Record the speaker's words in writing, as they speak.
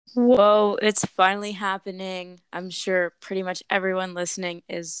Whoa, it's finally happening. I'm sure pretty much everyone listening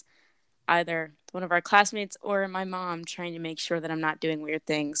is either one of our classmates or my mom trying to make sure that I'm not doing weird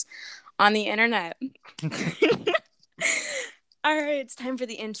things on the internet. All right, it's time for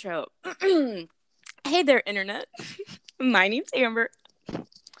the intro. Hey there, internet. My name's Amber.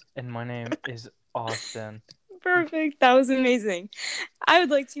 And my name is Austin. Perfect. That was amazing. I would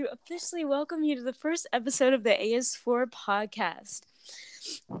like to officially welcome you to the first episode of the AS4 podcast.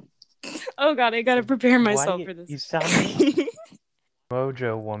 Oh god, I gotta prepare Why do myself you, for this. you sound like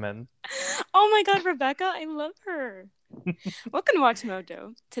Mojo Woman? Oh my god, Rebecca, I love her. Welcome to Watch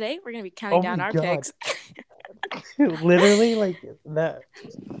Mojo. Today we're gonna be counting Oh my down our god. picks. Literally, like that.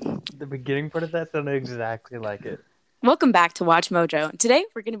 The beginning part of that sounded exactly like it. Welcome back to Watch Mojo. Today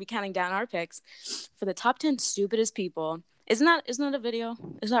we're gonna be counting down our picks for the top 10 stupidest people. Isn't that a video?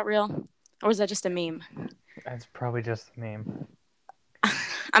 Is that real? Or is that just a meme? That's probably just a meme.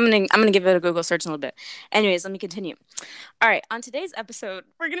 I'm gonna give it a Google search in a little bit. Anyways, let me continue. All right, on today's episode,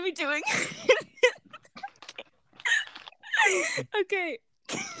 we're gonna be doing Okay.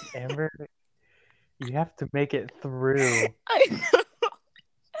 Amber, you have to make it through. I know.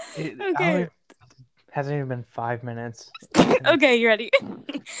 I don't Okay. even, hasn't even been 5 minutes. Okay, you ready?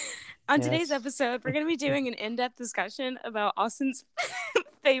 On today's Yes. episode, we're going to be doing an in-depth discussion about Austin's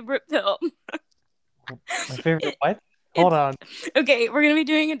favorite film. My favorite It, what? Hold it's on. okay. We're going to be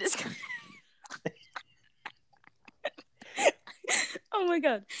doing a discussion. Oh my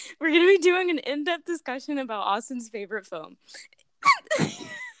god, we're going to be doing an in-depth discussion about Austin's favorite film.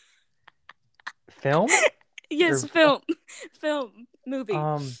 Film? Yes, Or film, movie.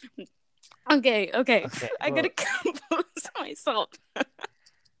 um Okay. okay, I gotta well, compose myself.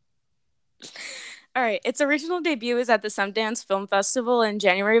 All right, its original debut was at the Sundance Film Festival in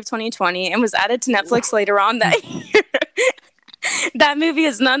January of 2020 and was added to Netflix later on that year. That movie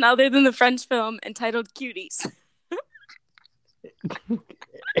is none other than the French film entitled Cuties.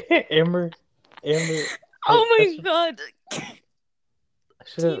 Amber, Amber, I, Oh I my should god. I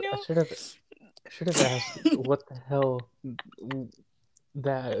should Do you have I know? should have I should have asked what the hell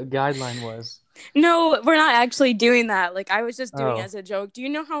that guideline was. No, we're not actually doing that. Like, I was just doing it Oh, as a joke. Do you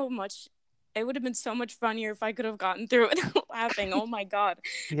know how much it would have been so much funnier if I could have gotten through it without laughing? Oh my god.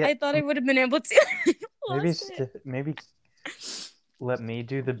 yeah. I thought I would have been able to. Maybe Lost it. maybe let me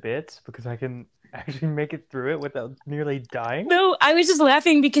do the bits because I can actually make it through it without nearly dying. No, I was just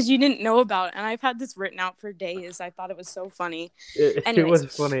laughing because you didn't know about it, and I've had this written out for days. I thought it was so funny. It Anyways,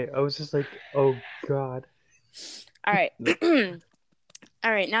 was funny. I was just like, oh God. all right.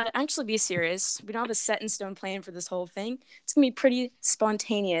 All right, now to actually be serious, we don't have a set in stone plan for this whole thing. It's gonna be pretty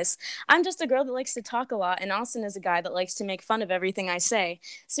spontaneous. I'm just a girl that likes to talk a lot, and Austin is a guy that likes to make fun of everything I say.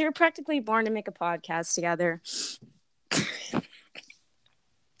 So you're practically born to make a podcast together.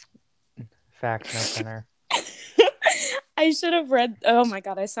 Fact, no printer. I should have read. Oh my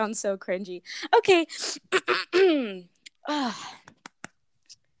god, I sound so cringy. Okay.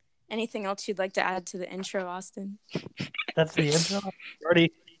 Anything else you'd like to add to the intro, Austin? That's the intro.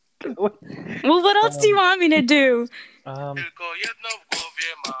 Already. Going. Well, what else do you Um, want me to do? um,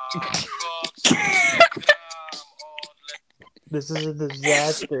 this is a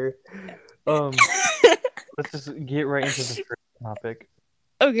disaster. Um, let's just get right into the first topic.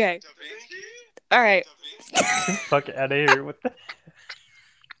 Okay. All right. Fuck out of here. What the?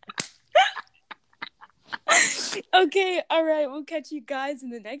 Okay. All right. We'll catch you guys in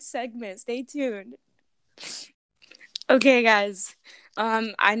the next segment. Stay tuned. Okay, guys.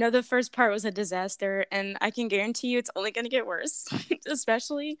 I know the first part was a disaster, and I can guarantee you it's only going to get worse,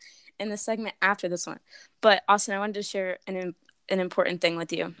 especially in the segment after this one. But Austin, I wanted to share an important thing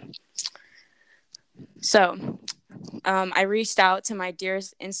with you. So, I reached out to my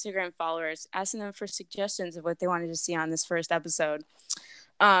dearest Instagram followers, asking them for suggestions of what they wanted to see on this first episode.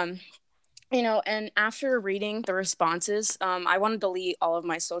 Um, and after reading the responses, I want to delete all of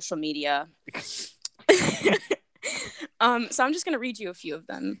my social media. So I'm just gonna read you a few of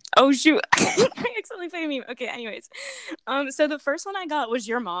them. Oh shoot, I accidentally played a meme. Okay, anyways, so the first one I got was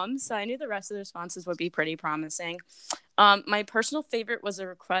your mom, so I knew the rest of the responses would be pretty promising. My personal favorite was a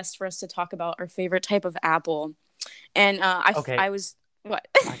request for us to talk about our favorite type of apple, and Okay, I was what?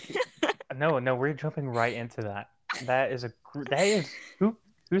 I can, no, we're jumping right into that. That is who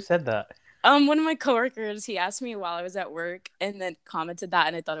said that? One of my coworkers, he asked me while I was at work and then commented that,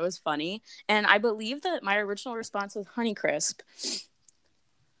 and I thought it was funny. And I believe that my original response was Honeycrisp.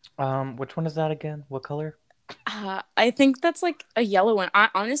 Which one is that again? What color? I think that's like a yellow one. I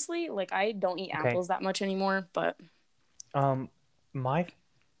honestly, like, I don't eat Okay. apples that much anymore, but Um, my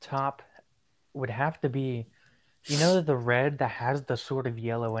top would have to be You know the red that has the sort of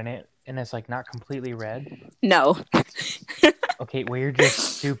yellow in it, and it's like not completely red? No. Okay, well you're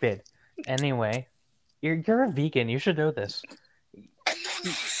just stupid. Anyway, you're a vegan. You should know this.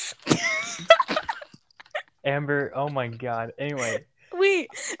 Amber, oh my god. Anyway,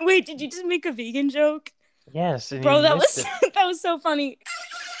 Wait, did you just make a vegan joke? yes, and you Bro, that missed was it. that was so funny.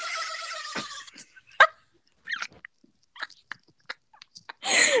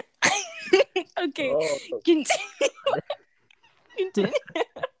 Okay, Oh. continue. Continue.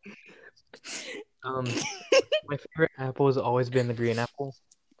 My favorite apple has always been the green apple.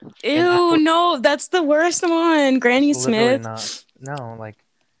 And Ew, apple no, that's the worst one. Granny it's literally Smith. not. No, like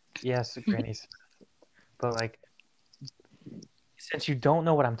yes, Granny Smith. But like since you don't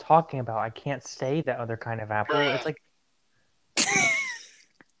know what I'm talking about, I can't say that other kind of apple. It's like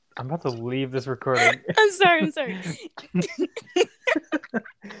I'm about to leave this recording. I'm sorry.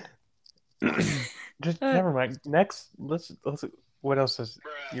 Just never mind. Next, let's. What else is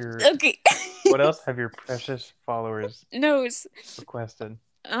your? Okay. What else have your precious followers No, requested?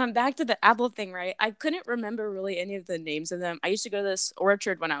 back to the apple thing, right? I couldn't remember really any of the names of them. I used to go to this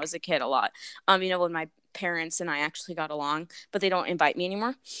orchard when I was a kid a lot. When my parents and I actually got along, but they don't invite me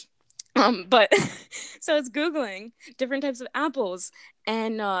anymore. But so I was Googling different types of apples,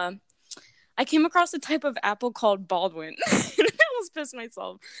 and I came across a type of apple called Baldwin. I almost pissed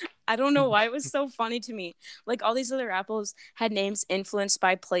myself. I don't know why it was so funny to me. Like all these other apples had names influenced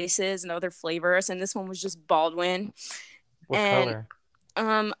by places and other flavors, and this one was just Baldwin. What And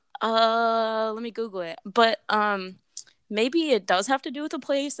color? let me Google it. But maybe it does have to do with a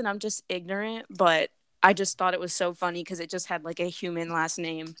place, and I'm just ignorant. But I just thought it was so funny because it just had like a human last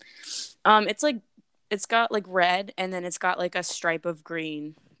name. It's got like red, and then it's got like a stripe of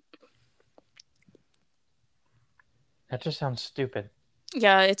green. That just sounds stupid.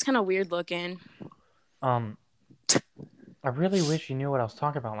 Yeah, it's kind of weird looking. Um, I really wish you knew what I was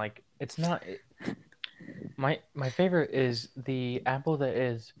talking about. Like, it's not. My favorite is the apple that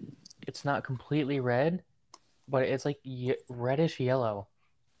is. It's not completely red, but it's like reddish yellow.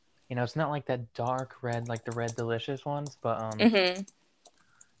 You know, it's not like that dark red, like the Red Delicious ones, but Mm-hmm.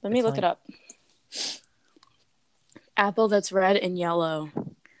 Let me it's look it like up. Apple that's red and yellow.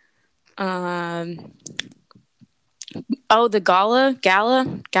 Um. Oh, the Gala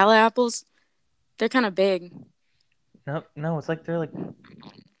apples. They're kind of big. no, it's like they're like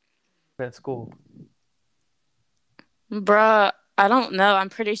at school. Bruh, I don't know. I'm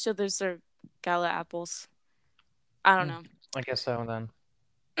pretty sure those are Gala apples. I don't know. I guess so then.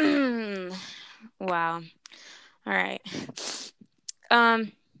 Wow. All right.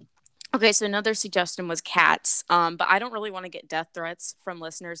 Um. Okay, so another suggestion was cats. But I don't really want to get death threats from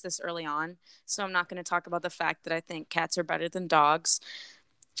listeners this early on, so I'm not going to talk about the fact that I think cats are better than dogs.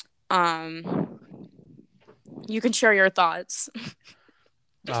 Um. You can share your thoughts.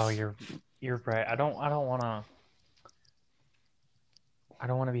 Oh, you're right. I don't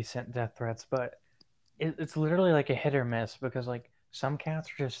want to be sent death threats, but it's literally like a hit or miss because like some cats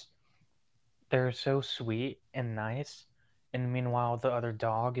are just they're so sweet and nice, and meanwhile the other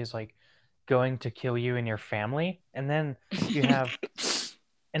dog is like going to kill you and your family, and then you have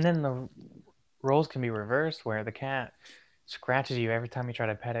and then the roles can be reversed where the cat scratches you every time you try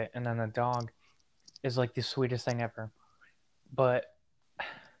to pet it, and then the dog is like the sweetest thing ever. But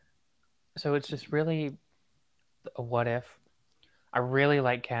so it's just really a what if. I really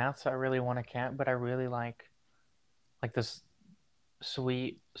like cats. I really want a cat, but I really like this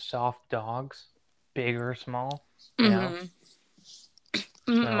sweet, soft dogs, big or small, you know?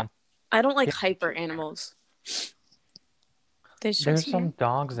 Mm-hmm. So I don't like yeah, hyper animals. They stress there's me some out.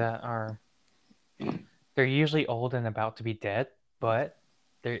 dogs that are they're usually old and about to be dead, but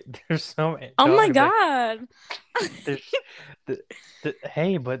there's some Oh my dogs that god. there's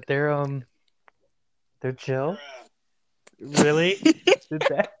hey, but they're chill. Really? Did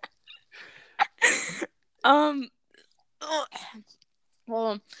that? um.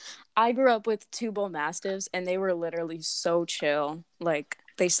 Well, I grew up with two bull mastiffs, and they were literally so chill. Like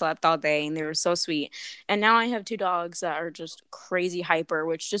they slept all day, and they were so sweet. And now I have two dogs that are just crazy hyper,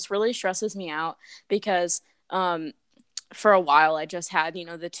 which just really stresses me out because for a while I just had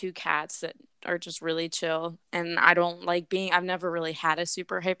the two cats that are just really chill, and I don't like being. I've never really had a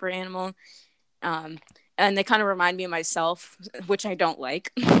super hyper animal. Um, and they kind of remind me of myself, which I don't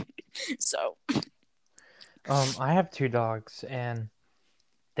like. So. I have two dogs and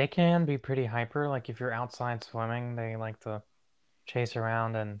they can be pretty hyper. Like if you're outside swimming, they like to chase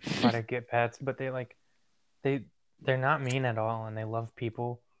around and try to get pets, but they they're not mean at all and they love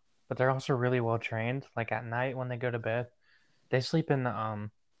people, but they're also really well trained. Like at night when they go to bed, they sleep in a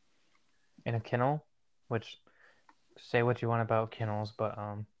kennel, which say what you want about kennels, but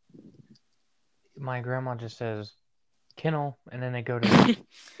my grandma just says kennel, and then they go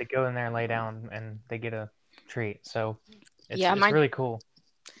in there and lay down, and they get a treat. So Yeah, it's my really cool.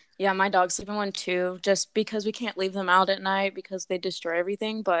 yeah, my dogs sleep in one too, just because we can't leave them out at night because they destroy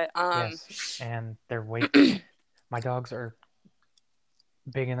everything. But Yes, and they're way. My dogs are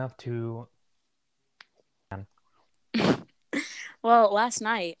big enough to. well, last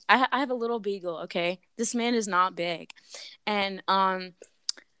night I have a little beagle. Okay, this man is not big, and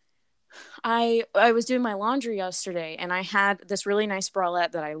I was doing my laundry yesterday, and I had this really nice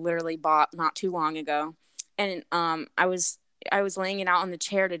bralette that I literally bought not too long ago, and I was laying it out on the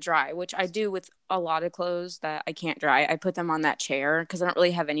chair to dry, which I do with a lot of clothes that I can't dry. I put them on that chair because I don't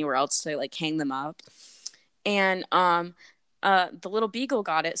really have anywhere else to like hang them up. And the little beagle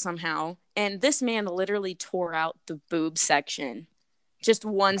got it somehow, and this man literally tore out the boob section, just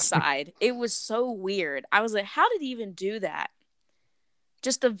one side. It was so weird. I was like, how did he even do that?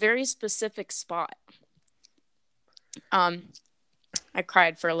 Just a very specific spot. Um, I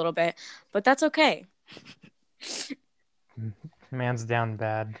cried for a little bit, but that's okay. Man's down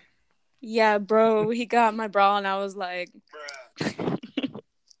bad. Yeah, bro, he got my bra, and I was like,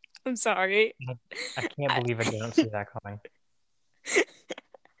 I'm sorry. I can't I- believe I didn't see that coming.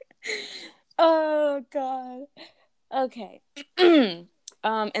 oh God. Okay.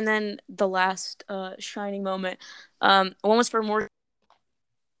 And then the last shining moment, one was for more.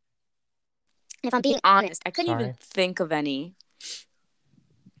 If I'm being honest, I couldn't even Sorry. think of any.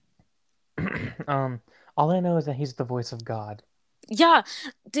 All I know is that he's the voice of God. Yeah,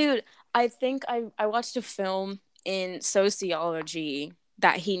 dude, I think I watched a film in sociology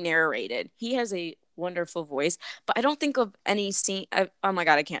that he narrated. He has a wonderful voice, but I don't think of any scene. Oh my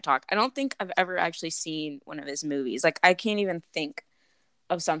God, I can't talk. I don't think I've ever actually seen one of his movies. Like, I can't even think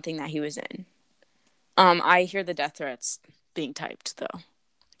of something that he was in. I hear the death threats being typed though.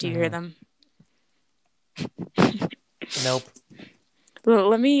 Do you hear Hmm. them? Nope. Well,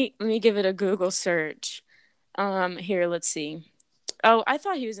 let me give it a Google search. Here, let's see. Oh, I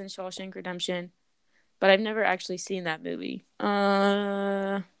thought he was in Shawshank Redemption, but I've never actually seen that movie.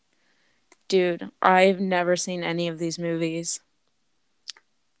 Dude, I've never seen any of these movies.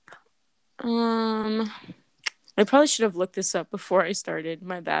 Um, I probably should have looked this up before I started.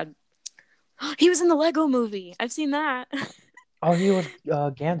 My bad. He was in the Lego movie. I've seen that. Oh, he was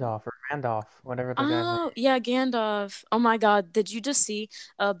Gandalf or Randolph, whatever the guy's name. Oh, yeah, Gandalf. Oh my God. Did you just see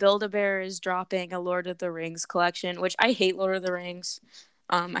Build-A-Bear is dropping a Lord of the Rings collection, which I hate Lord of the Rings.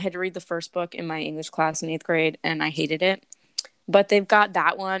 I had to read the first book in my English class in 8th grade, and I hated it. But they've got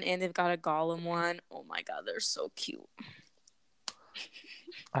that one, and they've got a Gollum one. Oh my God, they're so cute.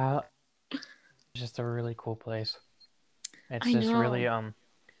 Uh, it's just a really cool place. It's I just really know.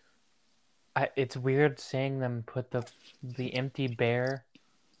 it's weird seeing them put the empty bear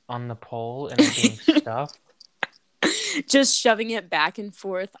on the pole and it being stuffed. Just shoving it back and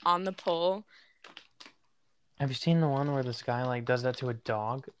forth on the pole. Have you seen the one where this guy like does that to a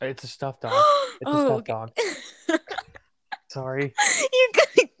dog? It's a stuffed dog. It's a Oh, stuffed okay. dog. Sorry. You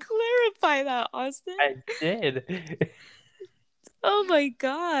gotta clarify that, Austin. I did. Oh my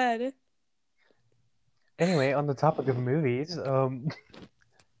God. Anyway, on the topic of movies,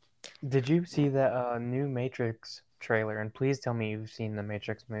 did you see that new Matrix trailer? And please tell me you've seen the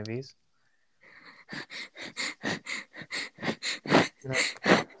Matrix movies. No,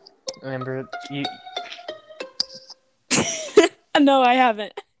 remember you? No, I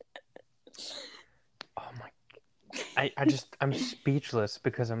haven't. Oh my! I'm speechless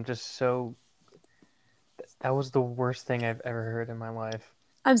because I'm just so. That was the worst thing I've ever heard in my life.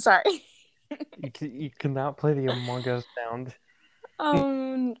 I'm sorry. You cannot play the Among Us sound.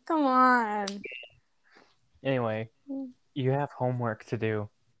 Oh, come on. Anyway, you have homework to do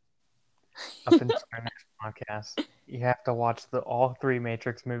up until our next podcast. You have to watch the all three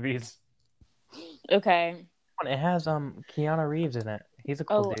Matrix movies. Okay. It has Keanu Reeves in it. He's a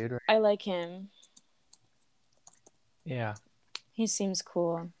cool Oh, dude, right? I like him. Yeah. He seems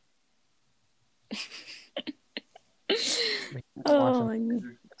cool. Watch Oh,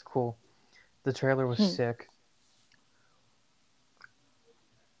 him. It's cool. The trailer was sick.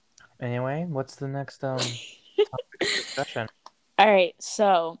 Anyway, what's the next topic of discussion? all right.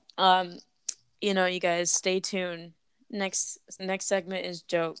 So, you guys stay tuned. Next segment is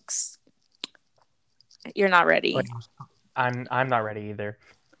jokes. You're not ready. Wait, I'm not ready either.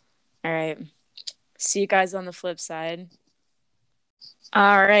 All right. See you guys on the flip side.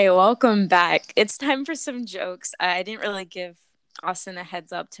 All right, welcome back. It's time for some jokes. I didn't really give Austin a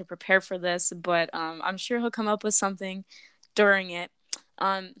heads up to prepare for this, but I'm sure he'll come up with something during it.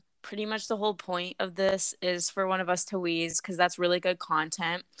 pretty much the whole point of this is for one of us to wheeze because that's really good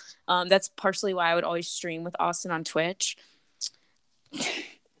content. That's partially why I would always stream with Austin on Twitch.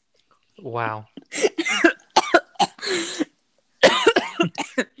 Wow.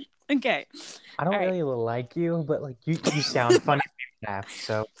 Okay. I don't All right. really like you, but like you sound funny when you laugh.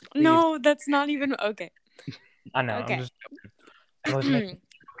 So please, No, that's not even okay. I know. I'm Okay. just joking. I was making.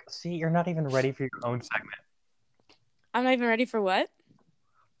 See, you're not even ready for your own segment. I'm not even ready for what?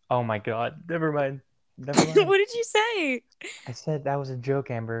 Oh my god. Never mind. Never What mind. did you say? I said that was a joke,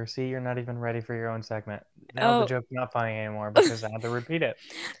 Amber. See, you're not even ready for your own segment. Now the Oh, joke's not funny anymore because I had to repeat it.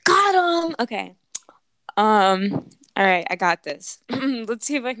 got him. Okay. All right, I got this. Let's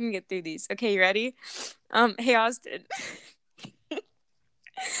see if I can get through these. Okay, you ready? Hey Austin.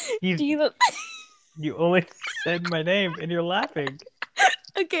 Do you look You only said my name and you're laughing.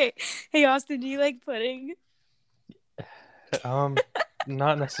 okay? Hey Austin, do you like pudding?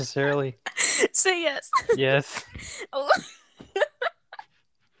 Not necessarily. Say yes. Yes. Oh,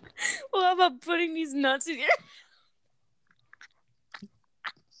 well, how about putting these nuts in your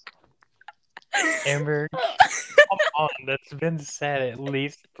Amber, come on. That's been said at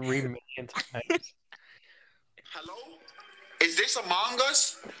least 3 million times. Hello? Is this Among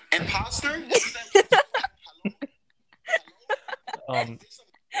Us? Imposter?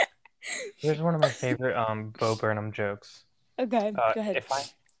 Here's one of my favorite Bo Burnham jokes. Okay, go ahead.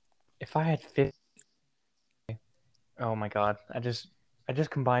 If I had 50, oh my god, I just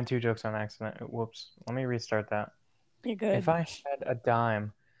combined two jokes on accident. Whoops. Let me restart that. You're good. If I had a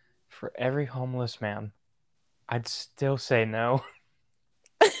dime for every homeless man, I'd still say no.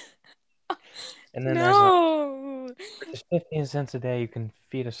 And then No. there's 15 cents a day you can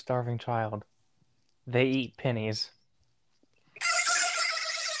feed a starving child. They eat pennies.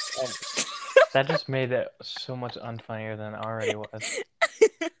 And that just made it so much unfunnier than it already was.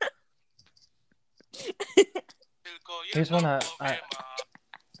 Here's one Go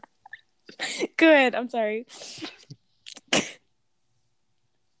ahead. I'm sorry.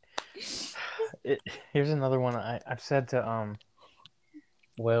 Here's another one I've said to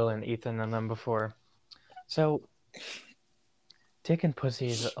Will and Ethan and them before. So dick and pussy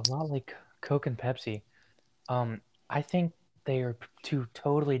is a lot like Coke and Pepsi. I think they are two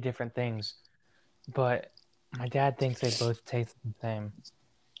totally different things, but my dad thinks they both taste the same.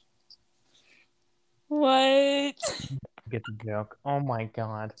 What? Get the joke? Oh my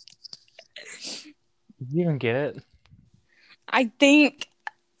god! Did you even get it? I think.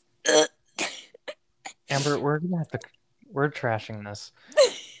 Amber, we're trashing this.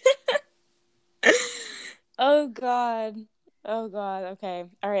 Oh god. Oh god. Okay.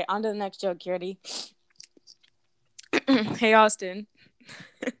 All right. On to the next joke. You ready? Hey Austin.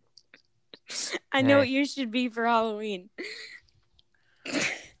 I know Hey. what you should be for Halloween.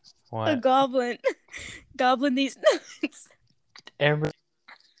 What? A goblin. Goblin these nuts. Amber,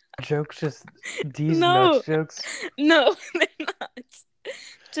 jokes just these No. nuts jokes. No, they're not.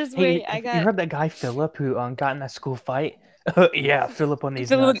 Just wait. Hey, I got. you heard that guy Philip who got in that school fight? Yeah, Philip on these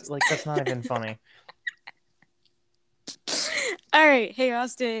Philip- nuts. Like that's not even funny. All right. Hey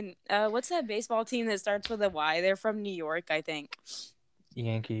Austin. What's that baseball team that starts with a Y? They're from New York, I think.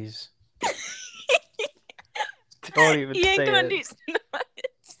 Yankees. Don't even You ain't say gonna it. do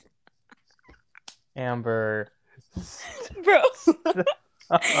nuts. Amber. Bro.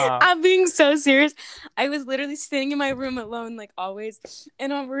 I'm being so serious. I was literally sitting in my room alone, like always,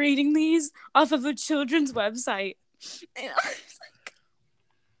 and I'm reading these off of a children's website. And I was like,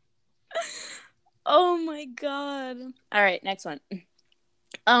 oh my god. All right, next one.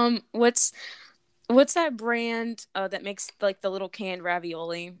 What's that brand that makes like the little canned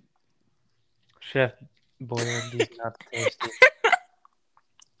ravioli? Chef Boyardee's not tasty.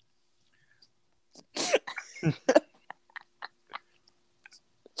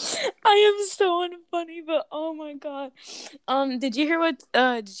 I am so unfunny, but oh my god. Did you hear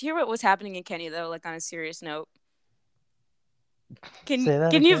what was happening in Kenya though, like on a serious note? Say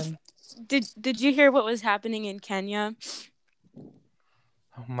that can you again? did you hear what was happening in Kenya?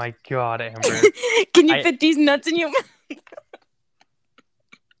 Oh my god, Amber. Can you fit these nuts in your mouth?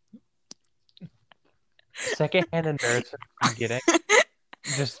 Secondhand embarrassment I'm getting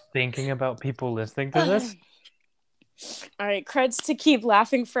just thinking about people listening to this. All right, creds to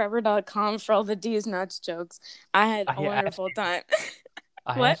keeplaughingforever.com for all the D's nuts jokes. I had a wonderful time.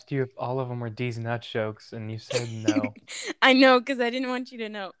 I asked you if all of them were D's nuts jokes, and you said no. I know, because I didn't want you to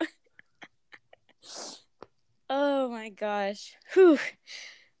know. Oh my gosh. Whew.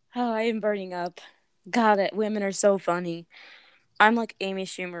 Oh, I am burning up. God, women are so funny. I'm like Amy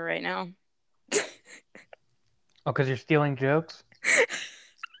Schumer right now. Oh, because you're stealing jokes?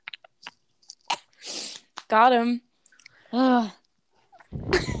 Got him. Ugh.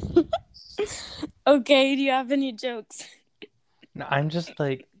 Okay, do you have any jokes? No, I'm just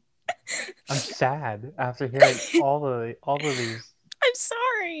like I'm sad after hearing all of these. I'm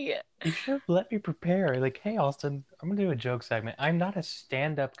sorry. You should have let me prepare. Like, hey Austin, I'm gonna do a joke segment. I'm not a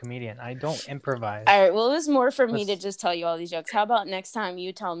stand-up comedian. I don't improvise. All right, well, it was more for me to Let's- just tell you all these jokes. How about next time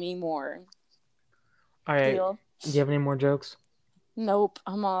you tell me more? All right. Deal? Do you have any more jokes? Nope,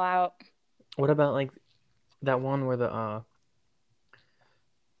 I'm all out. What about like that one where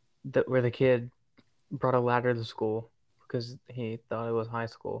where the kid brought a ladder to school because he thought it was high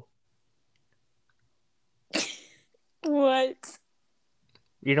school? What?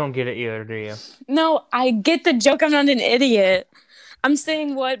 You don't get it either, do you? No, I get the joke. I'm not an idiot. I'm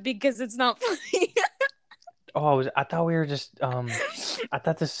saying what because it's not funny. Oh, I thought we were just I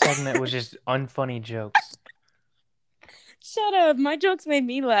thought this segment was just unfunny jokes. Shut up. My jokes made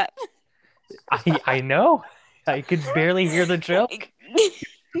me laugh. I know. I could barely hear the joke.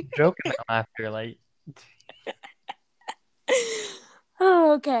 Joking after like.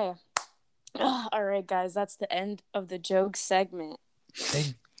 Oh, okay. All right, guys. That's the end of the joke segment.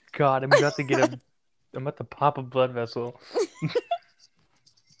 Thank God, I'm about to pop a blood vessel.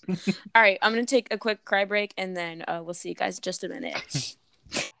 All right, I'm gonna take a quick cry break, and then we'll see you guys in just a minute.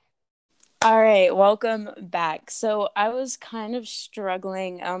 All right, welcome back. So I was kind of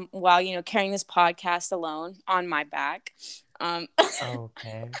struggling while carrying this podcast alone on my back.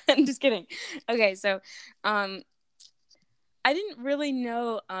 Okay. I'm just kidding. Okay, so I didn't really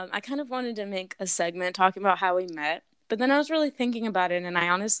know. I kind of wanted to make a segment talking about how we met, but then I was really thinking about it, and I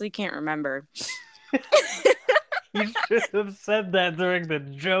honestly can't remember. You should have said that during the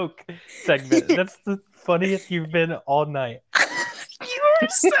joke segment. That's the funniest you've been all night. You are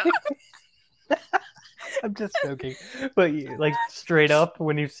so. I'm just joking. But like straight up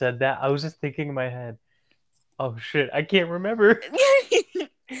when you said that, I was just thinking in my head, oh shit, I can't remember.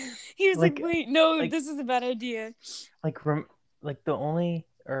 He was like, wait, no, like- this is a bad idea. Like the only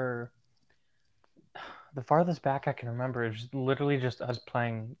or the farthest back I can remember is literally just us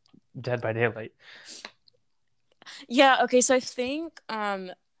playing Dead by Daylight. Yeah, okay, so I think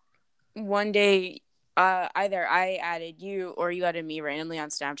one day either I added you or you added me randomly on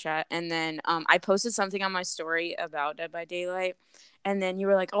Snapchat, and then I posted something on my story about Dead by Daylight, and then you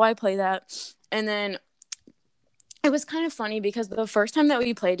were like, oh, I play that. And then it was kind of funny because the first time that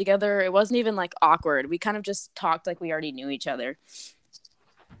we played together, it wasn't even like awkward. We kind of just talked like we already knew each other.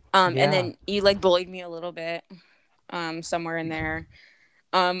 And then you like bullied me a little bit somewhere in there.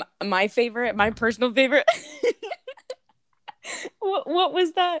 My personal favorite what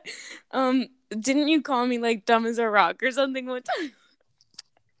was that? Didn't you call me like dumb as a rock or something one time?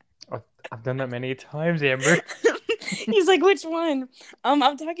 I've done that many times, Amber. He's like, which one? I'm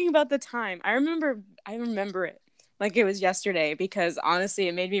talking about the time. I remember it like it was yesterday because honestly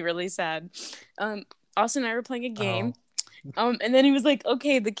it made me really sad. Austin and I were playing a game. And then he was like,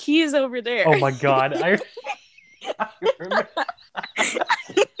 okay, the key is over there. Oh my God. I remember.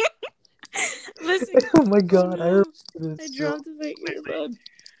 Listen, Oh my God, I remember this. I dropped my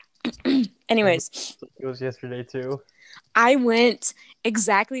earbud. Anyways, it was yesterday too. I went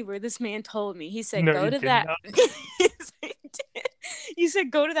exactly where this man told me. He said, No, go you to did that. not. Yes, I did. You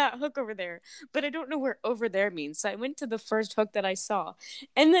said, go to that hook over there. But I don't know where over there means. So I went to the first hook that I saw.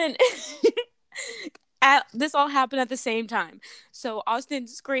 And then this all happened at the same time. So Austin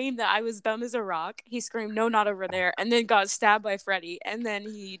screamed that I was dumb as a rock. He screamed, no, not over there. And then got stabbed by Freddy. And then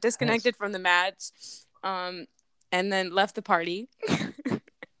he disconnected from the match. And then left the party.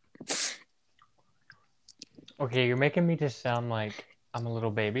 Okay, you're making me just sound like I'm a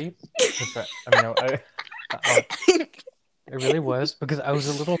little baby. Which it really was because I was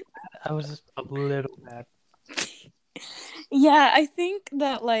just a little mad. Yeah, I think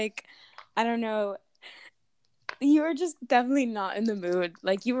that like, I don't know. You were just definitely not in the mood.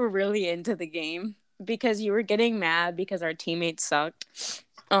 Like you were really into the game because you were getting mad because our teammates sucked.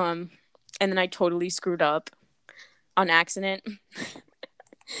 And then I totally screwed up on accident.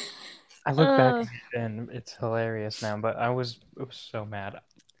 I look back and it's hilarious now, but I was so mad.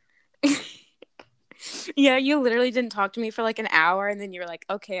 Yeah, you literally didn't talk to me for like an hour, and then you were like,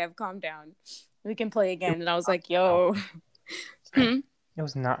 "Okay, I've calmed down. We can play again." And I was like, "Yo." It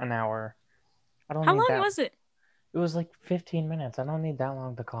was not an hour. I don't How need long that. was it? It was like 15 minutes. I don't need that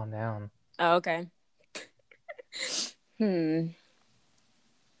long to calm down. Oh, okay.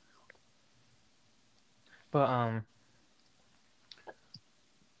 But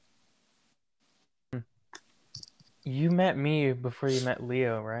you met me before you met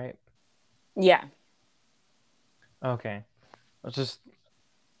Leo, right? Yeah. Okay.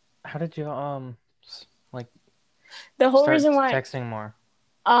 How did you Like, The whole start reason why texting more.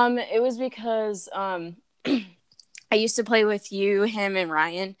 it was because I used to play with you, him, and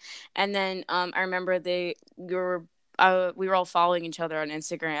Ryan, and then I remember we were all following each other on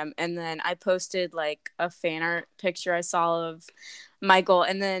Instagram, and then I posted like a fan art picture I saw of Michael,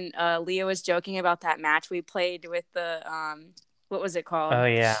 and then Leo was joking about that match we played with the what was it called? Oh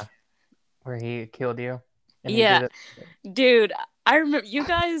yeah, where he killed you, and he Yeah, did it. dude, I remember you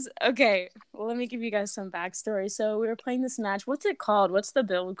guys. Okay, well, let me give you guys some backstory. So we were playing this match. What's it called? What's the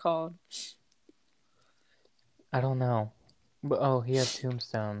build called? I don't know, but he had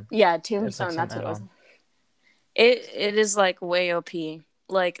Tombstone. Yeah, It's like Tombstone. some That's what it was. add-on. It is like way OP.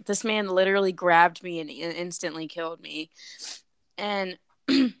 Like this man literally grabbed me and instantly killed me, and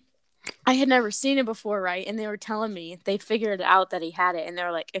I had never seen it before, right? And they were telling me they figured out that he had it, and they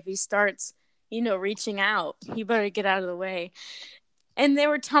were like, if he starts, reaching out, he better get out of the way. And they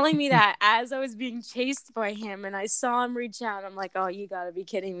were telling me that as I was being chased by him, and I saw him reach out. I'm like, oh, you gotta be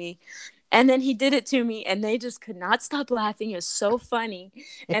kidding me. And then he did it to me, and they just could not stop laughing. It was so funny.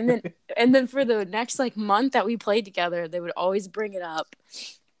 And then for the next like month that we played together, they would always bring it up.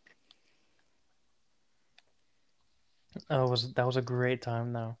 Oh, that was a great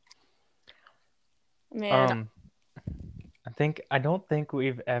time though. Man, I don't think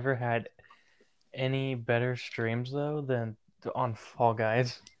we've ever had any better streams though than on Fall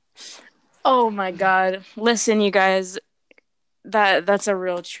Guys. oh my God. Listen, you guys, that's a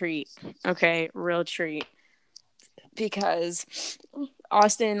real treat. Okay, real treat. Because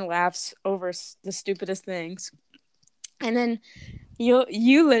Austin laughs over the stupidest things. And then you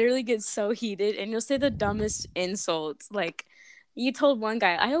literally get so heated and you'll say the dumbest insults. Like you told one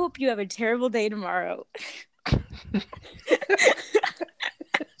guy, I hope you have a terrible day tomorrow.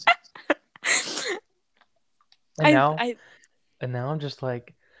 And now I'm just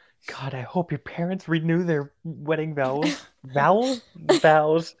like, God, I hope your parents renew their wedding vows. Vows?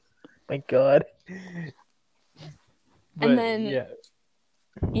 Vows. My God. But, and then yeah.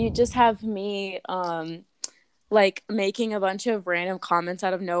 you just have me like making a bunch of random comments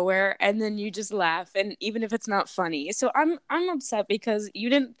out of nowhere, and then you just laugh, and even if it's not funny. So I'm upset because you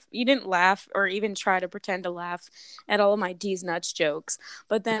didn't laugh or even try to pretend to laugh at all of my D's nuts jokes.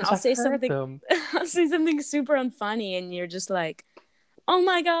 But then I'll say something I'll say something super unfunny, and you're just like, oh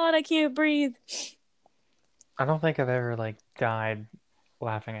my God, I can't breathe. I don't think I've ever like died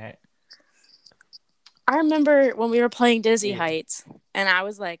laughing at it. I remember when we were playing Dizzy Heights, and I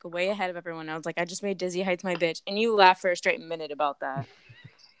was like way ahead of everyone. I was like, I just made Dizzy Heights my bitch, and you laughed for a straight minute about that.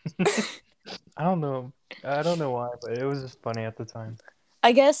 I don't know why, but it was just funny at the time.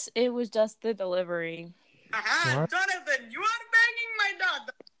 I guess it was just the delivery. Jonathan, you are banging my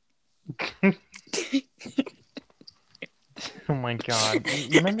daughter. Oh my God!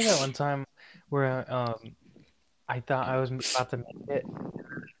 You remember that one time where I thought I was about to make it.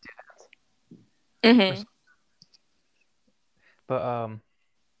 Mm-hmm. But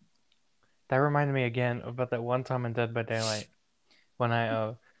that reminded me again about that one time in Dead by Daylight when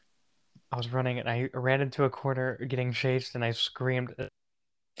I was running and I ran into a corner getting chased and I screamed.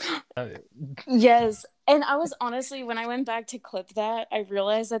 Yes, and I was honestly, when I went back to clip that, I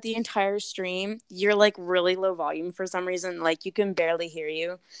realized that the entire stream you're like really low volume for some reason, like you can barely hear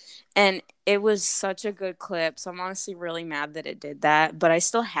you, and it was such a good clip. So I'm honestly really mad that it did that, but I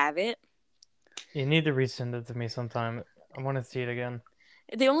still have it. You need to resend it to me sometime. I want to see it again.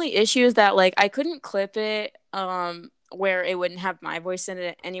 The only issue is that like I couldn't clip it where it wouldn't have my voice in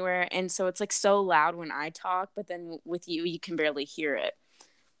it anywhere, and so it's like so loud when I talk, but then with you can barely hear it.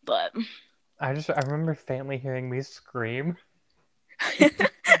 But I remember family hearing me scream.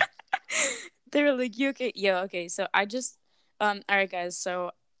 They were like, you okay? Yeah, okay. So I just all right guys,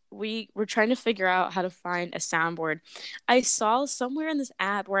 so we were trying to figure out how to find a soundboard. I saw somewhere in this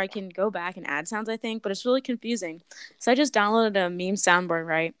app where I can go back and add sounds, I think, but it's really confusing. So I just downloaded a meme soundboard,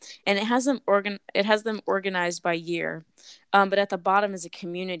 right? And it has them organized by year. But at the bottom is a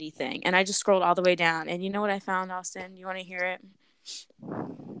community thing. And I just scrolled all the way down. And you know what I found, Austin? You want to hear it?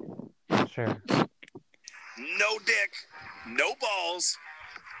 Sure. No dick, no balls,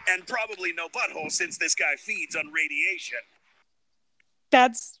 and probably no butthole since this guy feeds on radiation.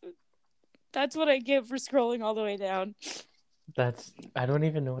 That's what I get for scrolling all the way down. I don't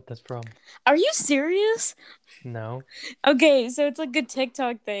even know what that's from. Are you serious? No. Okay, so it's like a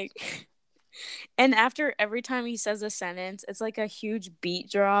TikTok thing. And after every time he says a sentence, it's like a huge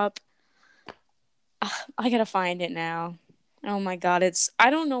beat drop. I gotta find it now. Oh my God, I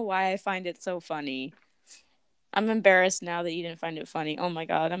don't know why I find it so funny. I'm embarrassed now that you didn't find it funny. Oh my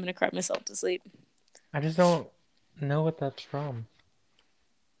God, I'm gonna cry myself to sleep. I just don't know what that's from.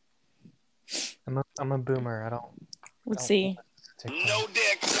 I'm a boomer. I don't. Let's see. No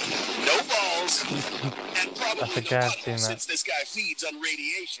dick, no balls, and probably That's a no gas butthole tune, since this guy feeds on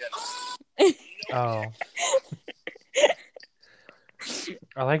radiation. Oh.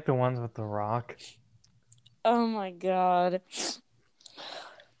 I like the ones with the rock. Oh my god.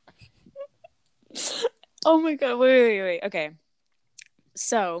 Oh my god. Wait. Okay.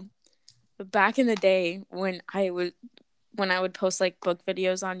 So, back in the day when I would post like book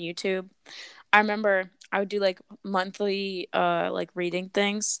videos on YouTube, I remember I would do like monthly like reading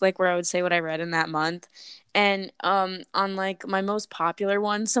things, like where I would say what I read in that month. And on like my most popular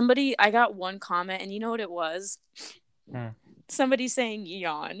one, I got one comment, and you know what it was? Somebody saying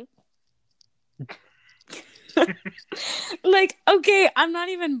yawn. Like, okay, I'm not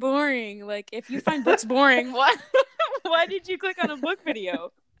even boring. Like, if you find books boring, why did you click on a book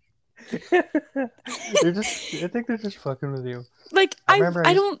video? I think they're just fucking with you. Like, I remember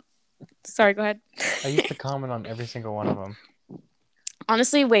I don't. Sorry, go ahead. I used to comment on every single one of them.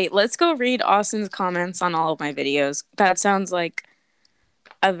 Honestly, wait, let's go read Austin's comments on all of my videos. That sounds like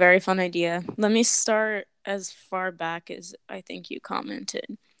a very fun idea. Let me start as far back as I think you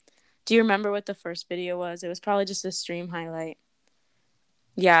commented. Do you remember what the first video was? It was probably just a stream highlight.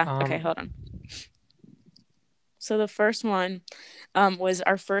 Yeah, okay, hold on. So the first one was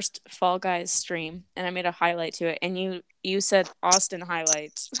our first Fall Guys stream, and I made a highlight to it, and you said Austin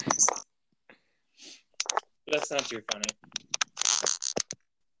highlights. That's not too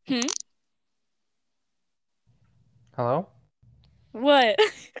funny. Hello? What?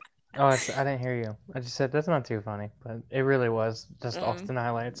 Oh, I didn't hear you. I just said that's not too funny, but it really was just Austin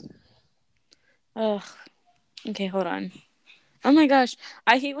highlights. Oh, okay, hold on. Oh my gosh,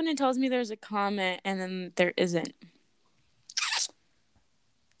 I hate when it tells me there's a comment and then there isn't.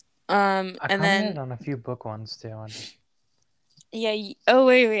 I commented on a few book ones too. Yeah. Oh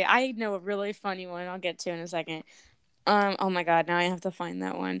wait. I know a really funny one. I'll get to in a second. Oh my god, now I have to find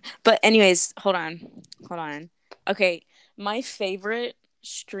that one. But anyways, hold on. Okay, my favorite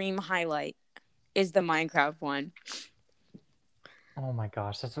stream highlight is the Minecraft one. Oh my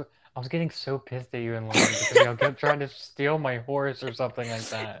gosh, I was getting so pissed at you and Lauren because y'all kept trying to steal my horse or something like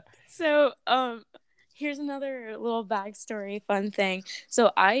that. So, here's another little backstory, fun thing.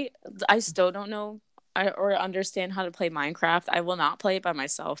 So I still don't know or understand how to play Minecraft. I will not play it by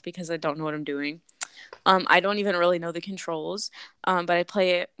myself because I don't know what I'm doing. I don't even really know the controls, but I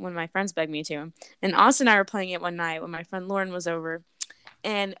play it when my friends beg me to. And Austin and I were playing it one night when my friend Lauren was over,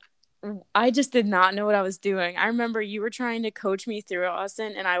 and I just did not know what I was doing. I remember you were trying to coach me through it,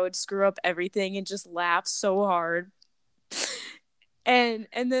 Austin, and I would screw up everything and just laugh so hard. And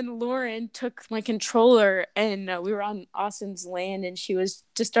then Lauren took my controller, and we were on Austin's land, and she was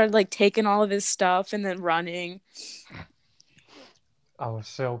just started like taking all of his stuff and then running. I was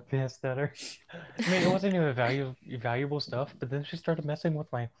so pissed at her. I mean, it wasn't even valuable stuff, but then she started messing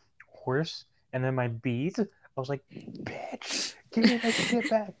with my horse and then my bees. I was like, bitch, give me my shit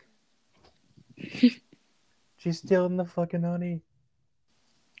back. She's stealing the fucking honey.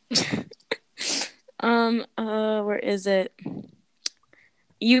 Where is it?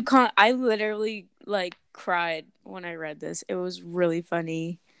 I literally like cried when I read this. It was really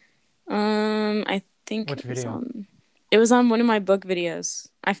funny. I think Which video? It was on one of my book videos.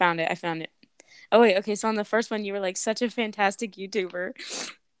 I found it. Oh wait, okay, so on the first one you were like such a fantastic YouTuber.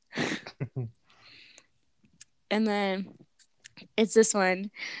 And then it's this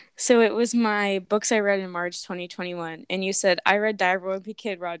one. So it was my books I read in March 2021, and you said I read Diary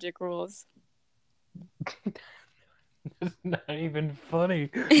Kid Project Rules. It's not even funny.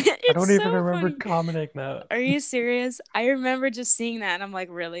 I don't even remember funny. commenting that. Are you serious? I remember just seeing that and I'm like,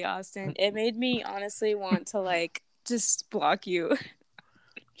 really, Austin? It made me honestly want to like just block you.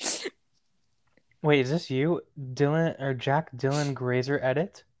 Wait, is this you? Jack Dylan Grazer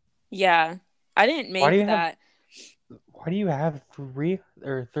edit? Yeah. I didn't make that. Why do you have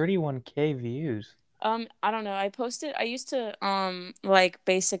 31K views? I don't know. I used to like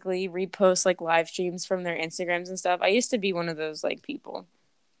basically repost like live streams from their Instagrams and stuff. I used to be one of those like people.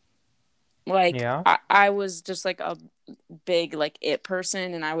 Like Yeah. I was just like a big like it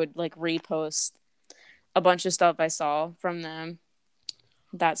person, and I would like repost a bunch of stuff I saw from them.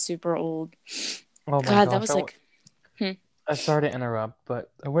 That's super old. Oh my God, gosh, that was like I sorry to interrupt,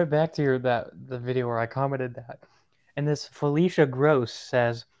 but I went back to the video where I commented that. And this Felicia Gross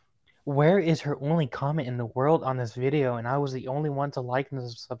says, "Where is her only comment in the world on this video?" And I was the only one to like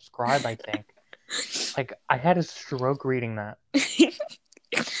and subscribe, I think. Like, I had a stroke reading that.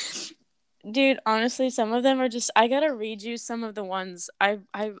 Dude, honestly, some of them are just I gotta read you some of the ones I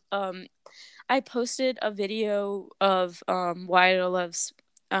posted a video of Wyatt loves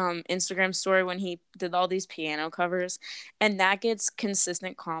Instagram story when he did all these piano covers, and that gets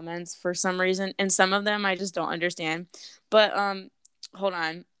consistent comments for some reason, and some of them I just don't understand. But hold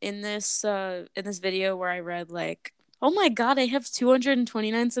on. In this video where I read like, oh my god, I have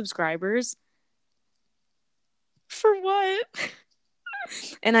 229 subscribers. For what?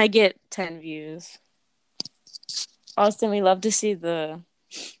 And I get 10 views. Austin, we love to see the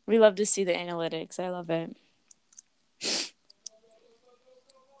analytics. I love it.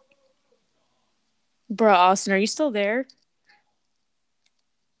 Bruh, Austin, are you still there?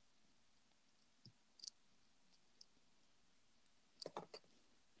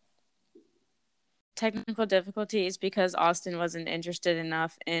 Technical difficulties because Austin wasn't interested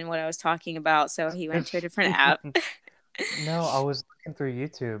enough in what I was talking about, so he went to a different app. No, I was looking through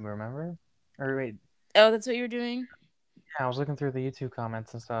YouTube, remember? Or wait. Oh, that's what you were doing? Yeah, I was looking through the YouTube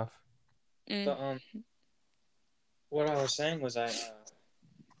comments and stuff. But what I was saying was I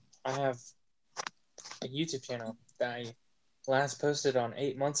have a YouTube channel that I last posted on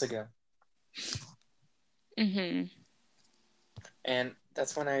 8 months ago. Mm-hmm. And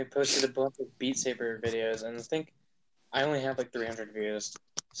that's when I posted a bunch of Beat Saber videos, and I think I only have like 300 views.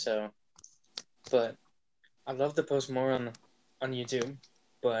 So, but I'd love to post more on YouTube,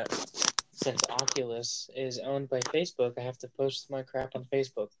 but since Oculus is owned by Facebook, I have to post my crap on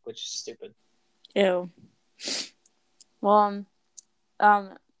Facebook, which is stupid. Ew. Well,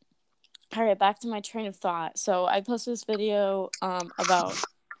 all right, back to my train of thought. So I posted this video about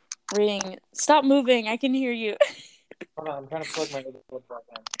reading. Stop moving! I can hear you. Hold on, I'm trying to plug my notebook back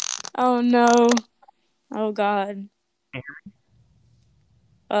in. Oh no! Oh god!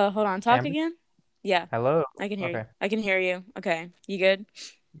 Hold on. Talk again. Yeah. Hello. I can hear you. Okay. I can hear you. Okay. You good?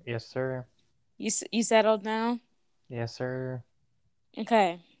 Yes, sir. You settled now? Yes, sir.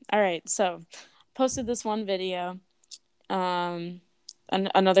 Okay. All right. So, posted this one video,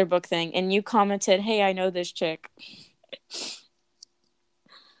 another book thing, and you commented, "Hey, I know this chick."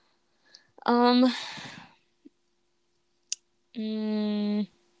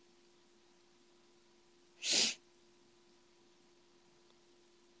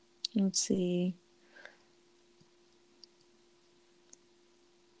 Let's see.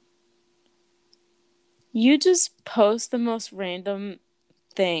 You just post the most random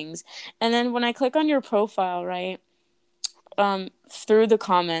things, and then when I click on your profile, right, through the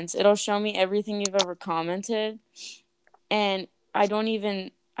comments, it'll show me everything you've ever commented, and I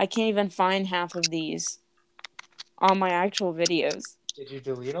can't even find half of these on my actual videos. Did you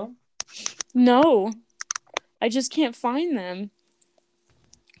delete them? No, I just can't find them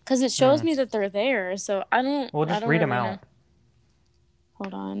because it shows me that they're there. So I don't. We'll just I don't read really them out. know.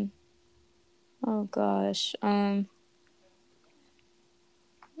 Hold on. Oh gosh. Oh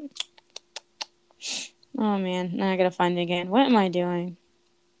man, now I gotta find it again. What am I doing?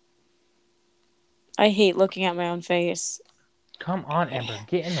 I hate looking at my own face. Come on, Amber,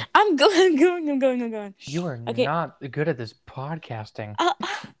 get in there. I'm going. You are not good at this podcasting.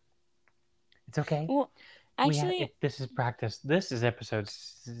 It's okay. Well, actually, this is practice. This is episode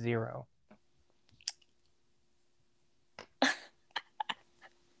 0.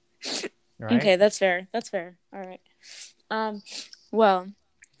 Right? Okay, that's fair. All right. Well,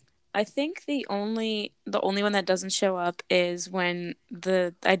 I think the only one that doesn't show up is when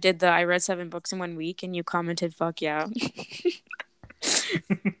I read 7 books in 1 week and you commented "fuck yeah."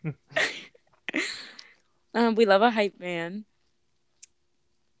 We love a hype man.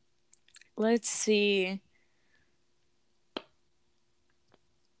 Let's see.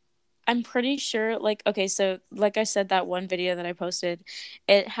 I'm pretty sure, so like I said, that one video that I posted,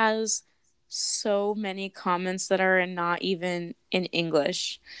 it has so many comments that are not even in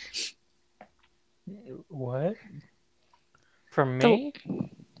English. What? From me?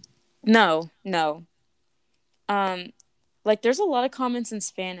 No. There's a lot of comments in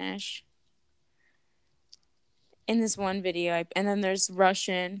Spanish in this one video, and then there's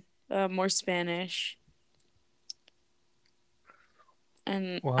Russian, more Spanish,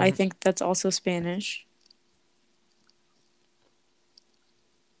 and I think that's also Spanish.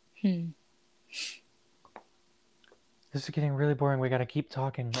 This is getting really boring. We gotta keep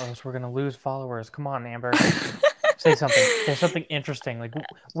talking, or else we're gonna lose followers. Come on, Amber. Say something. Say something interesting. Like,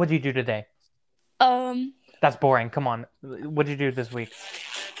 what did you do today? That's boring. Come on. What did you do this week?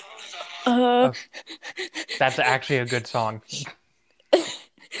 That's actually a good song.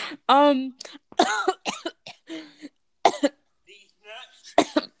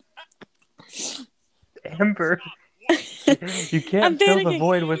 Amber, you can't fill the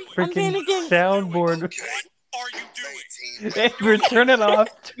void with freaking soundboard. What are you doing? Amber, turn it off.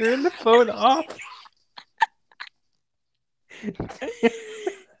 Turn the phone off.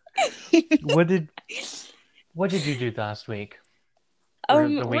 What did you do last week? Or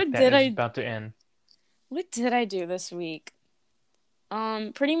the week that is about to end? What did I do this week?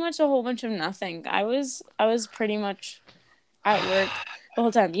 Pretty much a whole bunch of nothing. I was pretty much at work the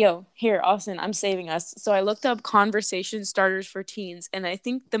whole time. Yo, here, Austin, I'm saving us. So I looked up conversation starters for teens, and I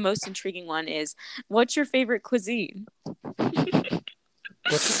think the most intriguing one is, what's your favorite cuisine? What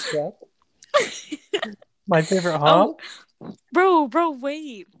the fuck? My favorite, Oh, bro,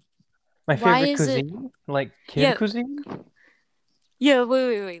 wait. My Why favorite is it? cuisine? Like kid Yeah. cuisine? Yeah,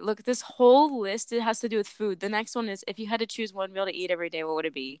 wait. Look, this whole list, it has to do with food. The next one is, if you had to choose one meal to eat every day, what would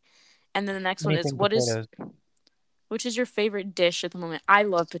it be? And then the next one is, Anything potatoes. which is your favorite dish at the moment? I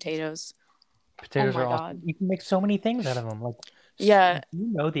love potatoes. Potatoes Oh my are God. awesome. You can make so many things out of them. Like, Yeah. do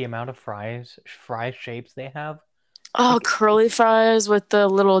you know the amount of fry shapes they have? Oh, Like, curly fries with the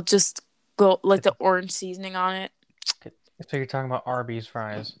little like the orange seasoning on it. so you're talking about Arby's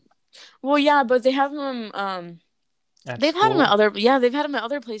fries Well, yeah, but they have them. at They've had them school? they've had them at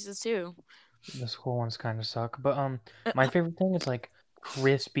other places too. The school ones kind of suck. But my favorite thing is like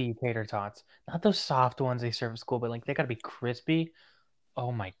crispy tater tots. Not those soft ones they serve at school, but like they gotta be crispy.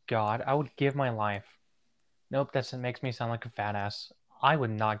 Oh my God, I would give my life. Nope, that makes me sound like a fat ass. I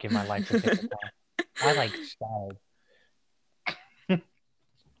would not give my life for tater tots. I like salad.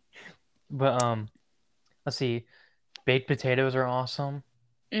 But let's see. Baked potatoes are awesome.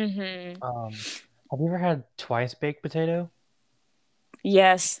 Mm-hmm. Have you ever had twice baked potato?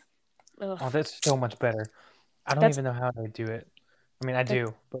 Yes. Oh, Ugh. that's so much better. I don't That's even know how they do it. I mean, I that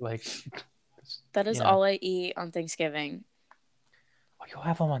do, but like, that is you know. all I eat on Thanksgiving. Oh, you'll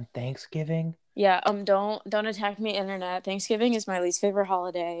have them on Thanksgiving? Yeah. Don't attack me, internet. Thanksgiving is my least favorite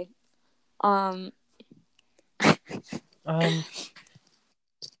holiday. Um, I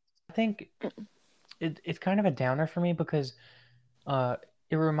think it's kind of a downer for me because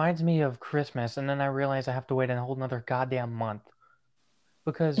it reminds me of Christmas, and then I realize I have to wait a whole another goddamn month.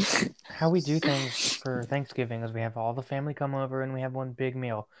 Because how we do things for Thanksgiving is we have all the family come over and we have one big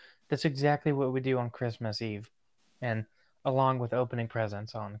meal. That's exactly what we do on Christmas Eve, and along with opening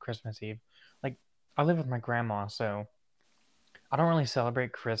presents on Christmas Eve. Like, I live with my grandma, so I don't really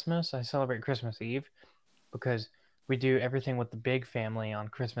celebrate Christmas. I celebrate Christmas Eve because we do everything with the big family on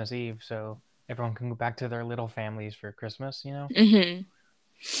Christmas Eve, so everyone can go back to their little families for Christmas, you know? Mm-hmm.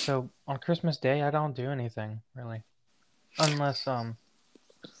 So on Christmas Day, I don't do anything really, unless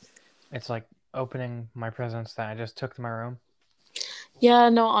it's like opening my presents that I just took to my room. Yeah,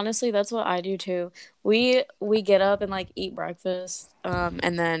 no, honestly, that's what I do too. We get up and like eat breakfast,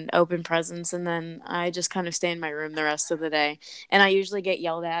 and then open presents, and then I just kind of stay in my room the rest of the day. And I usually get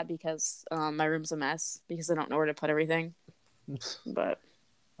yelled at because my room's a mess because I don't know where to put everything. But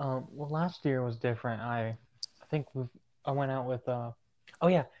Well, last year was different. I think I went out with oh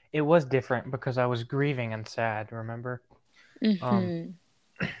yeah, it was different because I was grieving and sad, remember? mm-hmm.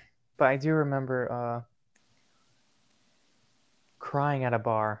 But I do remember crying at a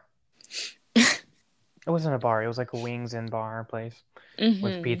bar. It wasn't a bar, it was like a wings and bar place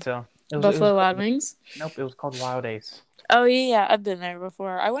with pizza. Buffalo Wild Wings. Nope, it was called Wild Ace. Oh yeah, I've been there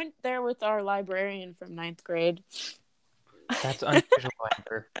before. I went there with our librarian from 9th grade. That's unusual,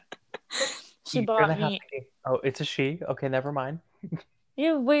 Amber. She bought me. Oh, it's a she. Okay, never mind.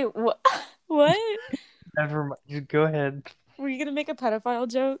 Yeah, wait, what? What? Never mind. Just go ahead. Were you gonna make a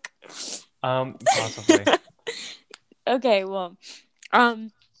pedophile joke? Possibly. Okay, well,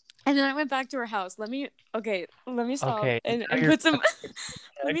 and then I went back to her house. Let me stop and put some.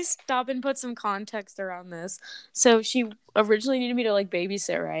 Let me stop and put some context around this. So she originally needed me to like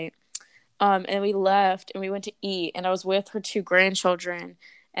babysit, right? And we left and we went to eat, and I was with her 2 grandchildren.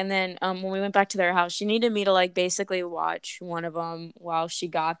 And then when we went back to their house, she needed me to like basically watch one of them while she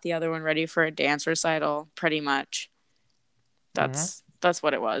got the other one ready for a dance recital, pretty much. That's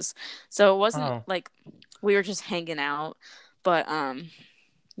what it was. So it wasn't like we were just hanging out, but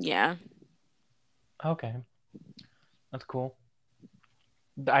yeah. Okay. That's cool.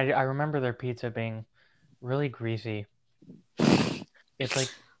 I remember their pizza being really greasy. It's like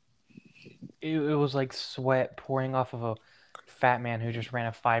it was like sweat pouring off of a fat man who just ran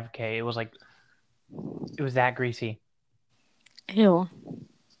a 5K. It was that greasy. Ew.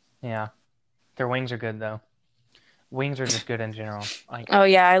 Yeah. Their wings are good though. Wings are just good in general. Oh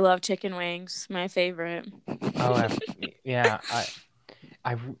yeah, I love chicken wings. My favorite. Oh yeah,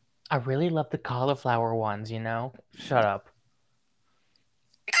 I really love the cauliflower ones, you know? Shut up.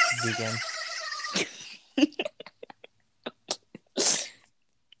 Vegan.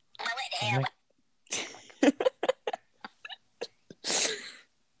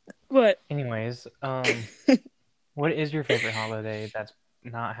 What? Anyways, what is your favorite holiday that's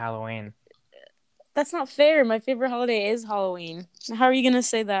not Halloween. That's not fair. My favorite holiday is Halloween. How are you gonna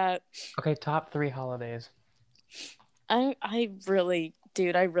say that? Okay, top 3 holidays. I really,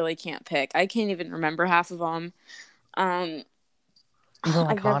 dude, I really can't pick. I can't even remember half of them. You don't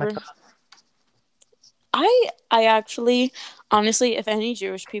like I've never. Hanukkah? I actually, honestly, if any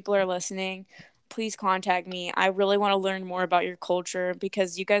Jewish people are listening, please contact me. I really want to learn more about your culture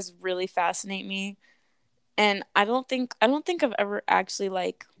because you guys really fascinate me. And I don't think I've ever actually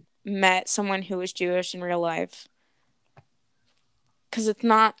like met someone who was Jewish in real life. Cuz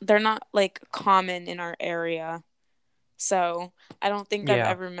they're not like common in our area. So, I don't think I've Yeah.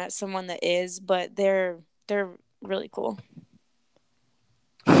 ever met someone that is, but they're really cool.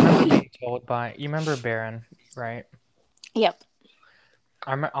 I remember being told by, you remember Baron, right? Yep.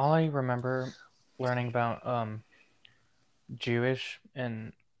 All I remember learning about Jewish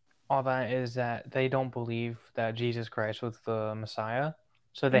and all that is that they don't believe that Jesus Christ was the Messiah.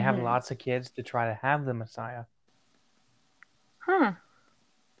 So they have Mhm. lots of kids to try to have the Messiah. Huh.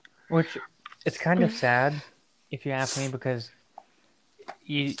 Which it's kind of sad if you ask me, because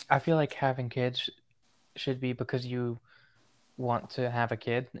I feel like having kids should be because you want to have a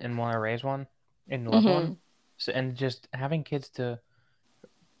kid and want to raise one and love one. Mhm. So, and just having kids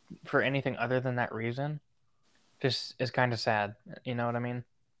for anything other than that reason just is kind of sad. You know what I mean?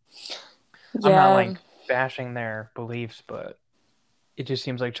 I'm not Yeah. like bashing their beliefs, but it just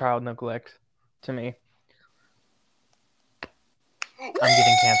seems like child neglect to me. I'm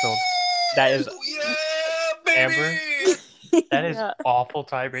getting canceled. That is Yeah, baby. Amber. That is Yeah. awful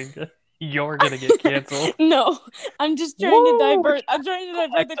timing. You're gonna get canceled. No, I'm just trying to Woo! divert. I'm trying to Oh my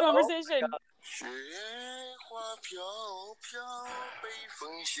divert the God, oh my conversation. God. 雪花飘飘，北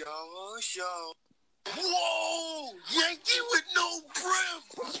风萧萧。Whoa! Yankee with no brim!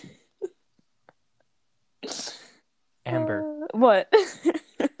 Amber, What?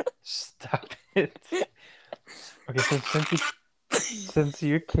 stop it. Okay, so since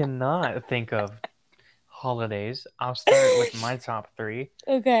you cannot think of holidays, I'll start with my top 3.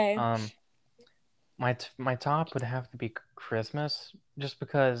 Okay. My top would have to be Christmas, just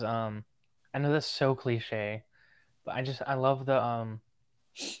because I know that's so cliche, but I love the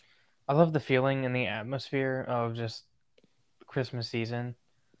feeling and the atmosphere of just Christmas season,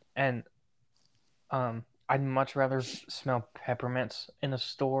 and I'd much rather smell peppermints in a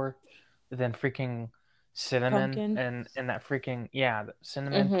store than freaking cinnamon Pumpkin. and that freaking, yeah, the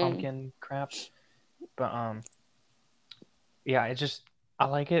cinnamon Mhm. pumpkin crap. But yeah, I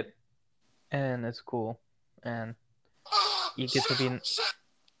like it, and it's cool, and you get to be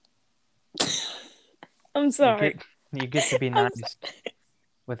I'm you sorry. get to be I'm nice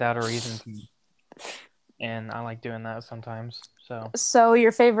without a reason to, and I like doing that sometimes. So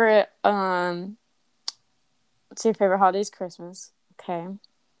your favorite what's your favorite holiday? Is Christmas. Okay.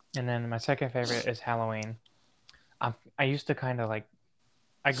 And then my second favorite is Halloween. I used to kind of like,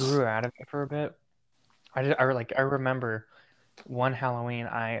 I grew out of it for a bit. I remember one Halloween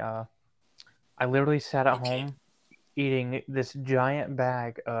I literally sat at home eating this giant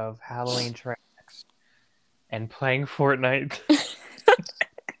bag of Halloween tracks and playing Fortnite.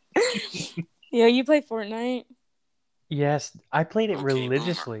 Yeah, you play Fortnite? Yes, I played it Okay,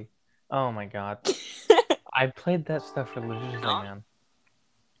 religiously. Oh my God. I played that stuff religiously, man.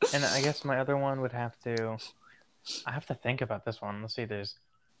 And I guess my other one would have to, I have to think about this one. Let's see,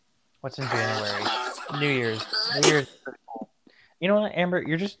 what's in January? New Year's. New Year's is pretty cool. You know what, Amber?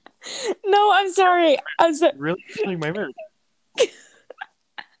 You're just No, I'm sorry. I'm sorry. really killing my mood.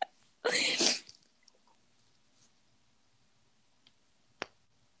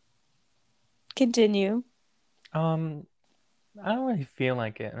 Continue. I don't really feel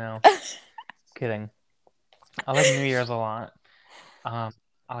like it now. Kidding. I like New Year's a lot. I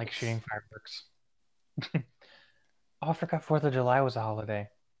like shooting fireworks. Oh, I forgot 4th of July was a holiday.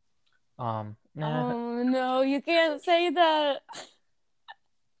 Nah, Oh no, you can't say that.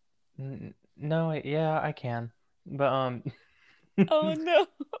 no, yeah, I can. But Oh no.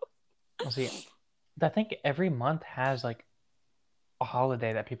 let's see. I think every month has like a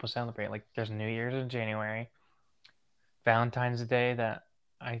holiday that people celebrate. Like there's New Year's in January, Valentine's Day that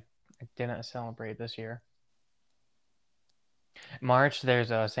I didn't celebrate this year. March, there's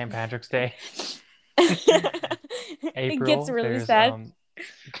St. Patrick's Day. It gets April, really there's sad.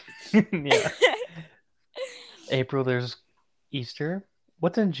 yeah. April, there's Easter.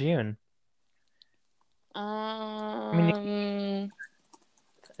 What's in June? I mean,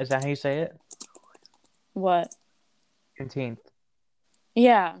 is that how you say it? What? 17th.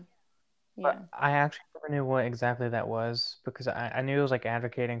 Yeah. Yeah. I actually never knew what exactly that was because I knew it was like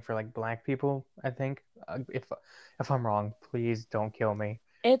advocating for like black people, I think. If I'm wrong, please don't kill me.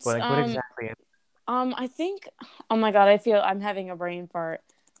 It's But like what exactly is I think, oh my God, I feel I'm having a brain fart.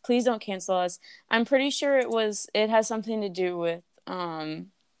 Please don't cancel us. I'm pretty sure it has something to do with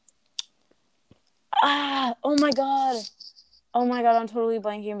oh my God. Oh my God, I'm totally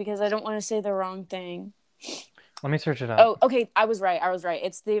blanking because I don't want to say the wrong thing. Let me search it up. Oh, okay, I was right.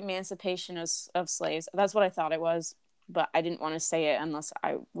 It's the emancipation of slaves. That's what I thought it was, but I didn't want to say it unless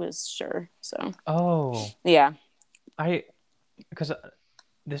I was sure. So, Oh, yeah. because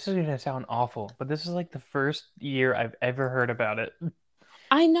this is gonna sound awful, but this is like the first year I've ever heard about it.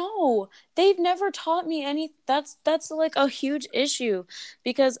 I know. They've never taught me any that's like a huge issue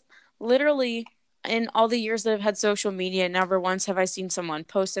because literally in all the years that I've had social media, never once have I seen someone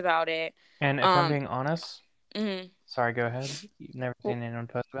post about it. And if I'm being honest, Mhm. sorry, go ahead. You've never Well, seen anyone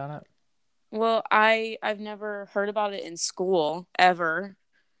post about it? well, I've never heard about it in school ever.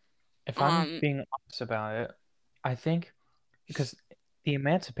 If I'm Um, being honest about it, I think because the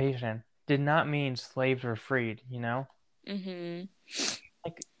emancipation did not mean slaves were freed, you know? mhm.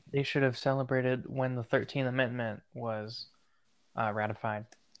 Like they should have celebrated when the 13th Amendment was ratified.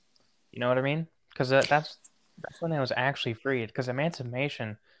 You know what I mean? Because that's when it was actually freed. Because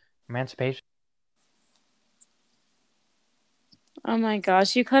emancipation. Oh my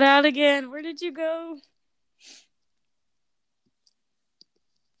gosh, you cut out again. Where did you go?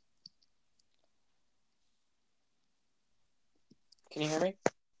 Can you hear me?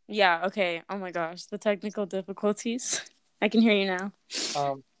 Yeah, okay. Oh my gosh, the technical difficulties. I can hear you now.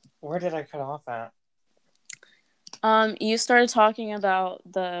 Where did I cut off at? You started talking about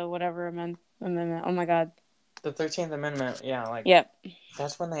the whatever amendment. Oh my God. The 13th Amendment, yeah, like Yep.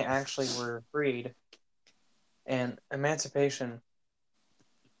 that's when they actually were freed. And emancipation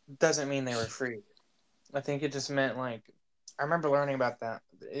doesn't mean they were freed. I think it just meant like I remember learning about that.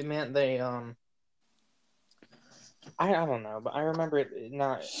 It meant they I don't know, but I remember it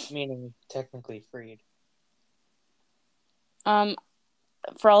not meaning technically freed. Um,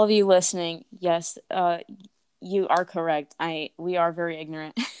 for all of you listening, yes, you are correct. We are very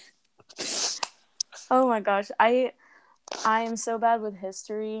ignorant. Oh my gosh, I am so bad with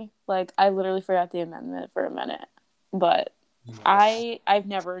history. Like I literally forgot the amendment for a minute. But I've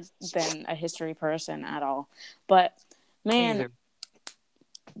never been a history person at all. But Me man, either.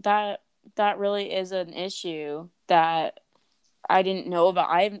 that really is an issue that I didn't know about.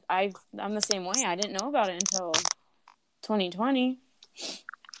 I'm the same way. I didn't know about it until 2020.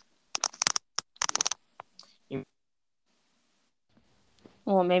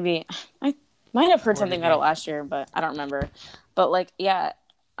 Well, maybe I might have heard When something did about it you? last year, but I don't remember. But like, yeah,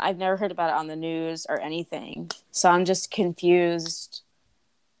 I've never heard about it on the news or anything. So I'm just confused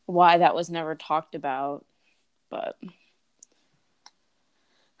why that was never talked about. But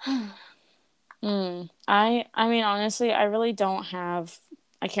I mean honestly, I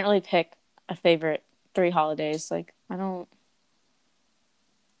can't really pick a favorite 3 holidays. Like I don't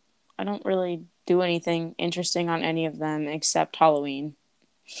really do anything interesting on any of them except Halloween.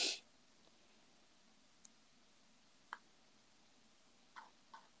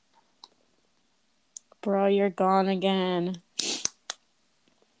 Bro, you're gone again.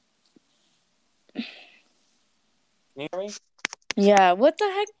 Can you hear me? Yeah, what the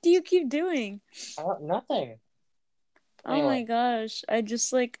heck do you keep doing? Nothing. Oh my Anyway, gosh. I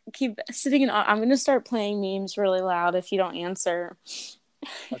just like keep sitting in I'm going to start playing memes really loud if you don't answer.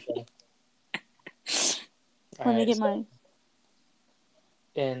 okay. All Let me right. get So my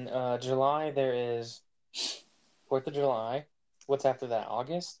in July there is 4th of July. What's after that?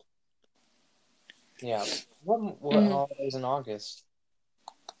 August? Yeah. What mm, holidays in August?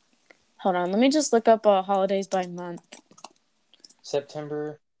 hold on. Let me just look up holidays by month.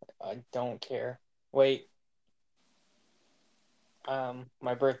 September? I don't care. Wait.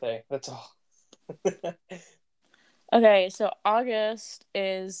 My birthday. That's all. Okay, so August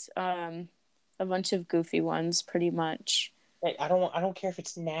is a bunch of goofy ones pretty much. Hey, I don't care if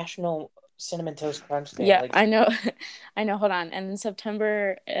it's National Cinnamon Toast Crunch Day. Yeah, Like, I know. I know. Hold on. And then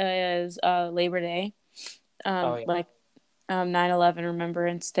September is Labor Day. oh yeah. Like 9/11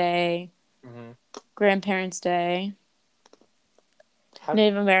 Remembrance Day, Mm-hmm. Grandparents' Day, How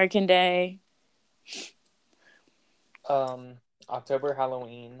Native American Day. October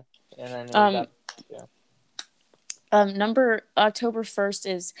Halloween, and then we've Um, got yeah. number October 1st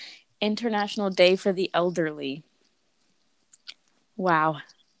is International Day for the Elderly. Wow.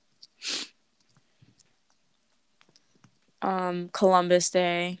 Columbus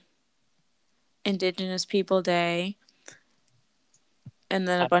Day, Indigenous People Day, and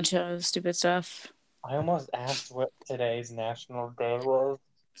then a bunch of stupid stuff. I almost asked what today's national day was.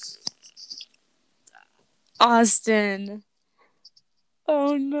 Austin.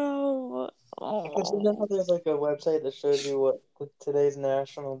 Oh no. Because you know how there's like a website that shows you what today's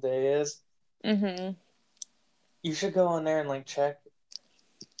national day is? Mm-hmm. You should go on there and like check.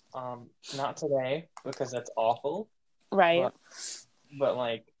 Not today because that's awful. Right. But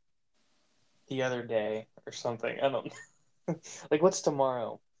like the other day or something. I don't know. Like what's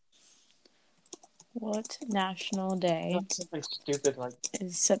tomorrow? What national day Not something stupid like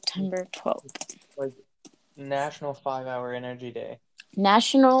is September 12th? like National 5-Hour Energy Day.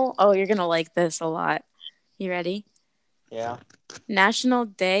 National. Oh, you're gonna like this a lot. You ready? Yeah. National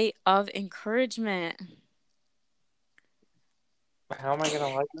Day of Encouragement. How am I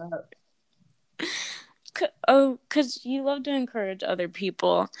gonna like that? Because you love to encourage other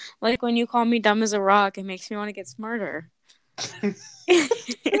people. Like when you call me dumb as a rock, it makes me want to get smarter. And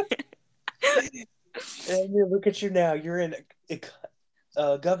look at you now. You're in Gov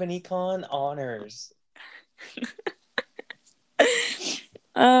Econ honors.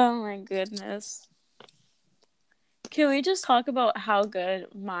 Oh my goodness. Can we just talk about how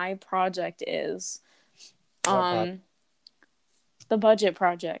good my project is? The budget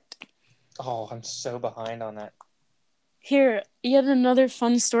project. Oh, I'm so behind on that. Here, yet another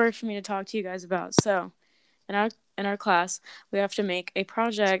fun story for me to talk to you guys about. So, in our class, we have to make a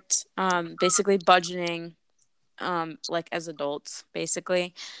project, basically budgeting, like as adults,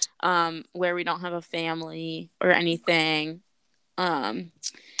 basically, where we don't have a family or anything.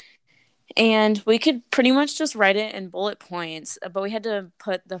 And we could pretty much just write it in bullet points, but we had to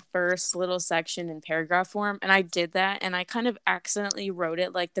put the first little section in paragraph form. And I did that, and I kind of accidentally wrote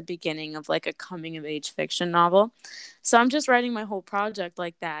it like the beginning of like a coming of age fiction novel. So I'm just writing my whole project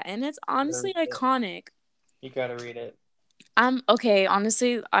like that. And it's honestly iconic. You gotta read it. Okay,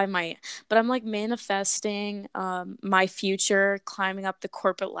 honestly, I might, but I'm like manifesting my future, climbing up the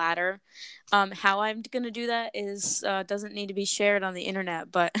corporate ladder. How I'm gonna do that is doesn't need to be shared on the internet,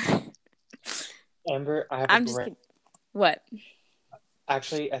 but Amber, I have I'm just what?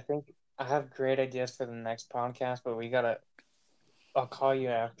 Actually, I think I have great ideas for the next podcast, but I'll call you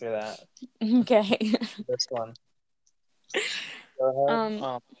after that. Okay. This one.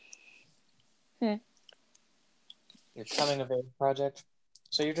 Go ahead. Your coming of age project.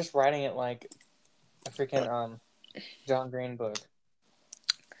 So you're just writing it like a freaking John Green book.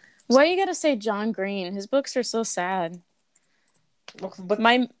 Why you gotta say John Green? His books are so sad. But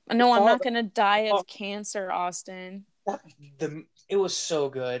I'm not gonna die of cancer, Austin. It was so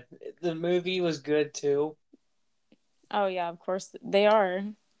good. The movie was good too. Oh yeah, of course they are.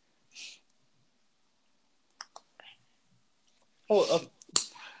 What?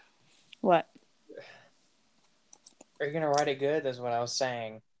 Are you gonna write it good? That's what I was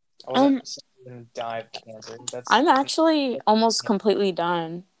saying. I wasn't saying you're gonna die of cancer. I'm actually almost completely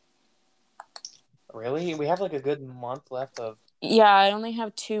done. Really? We have like a good month left of. Yeah, I only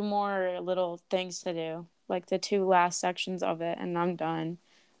have 2 more little things to do, like the 2 last sections of it, and I'm done.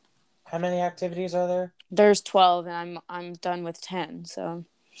 How many activities are there? There's 12, and I'm done with 10. So.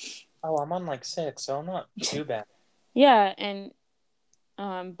 Oh, I'm on like 6, so I'm not too bad. Yeah, and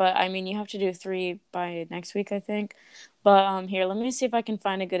but I mean, you have to do 3 by next week, I think. But here, let me see if I can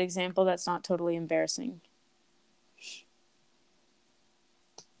find a good example that's not totally embarrassing.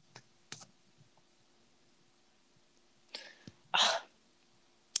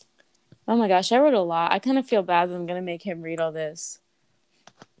 Oh my gosh, I wrote a lot. I kind of feel bad that I'm gonna make him read all this.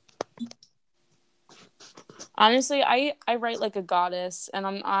 Honestly, I write like a goddess, and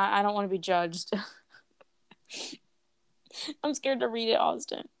I don't want to be judged. I'm scared to read it,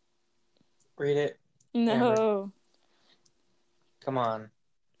 Austin. Read it. No. Amber. Come on.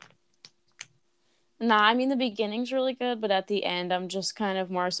 Nah, I mean the beginning's really good, but at the end, I'm just kind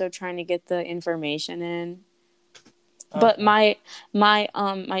of more so trying to get the information in. Okay. But my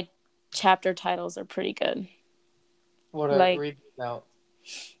chapter titles are pretty good. What are read out?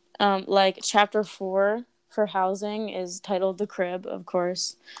 Like chapter 4 for housing is titled The Crib, of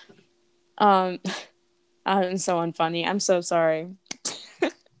course. I'm so unfunny. I'm so sorry.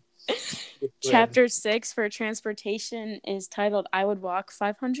 Chapter 6 for transportation is titled I Would Walk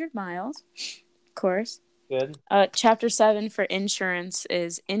 500 Miles. Of course. Good. Chapter 7 for insurance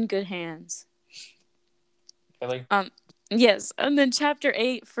is In Good Hands. Really? Yes. And then chapter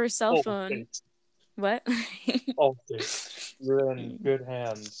 8 for cell phone. What? You're in good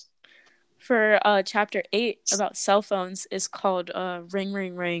hands. For chapter 8 about cell phones is called Ring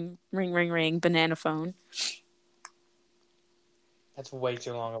Ring Ring Ring Ring Ring Banana Phone. That's way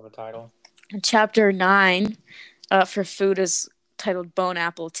too long of a title. Chapter 9 for food is titled Bone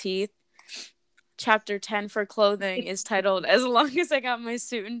Apple Teeth. Chapter 10 for clothing is titled As Long as I Got My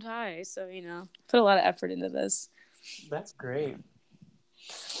Suit and Tie. So, put a lot of effort into this. That's great.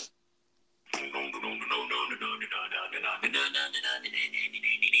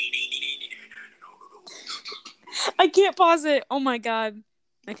 I can't pause it. Oh my god.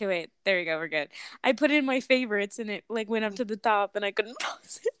 Okay, wait. There we go. We're good. I put in my favorites and it went up to the top and I couldn't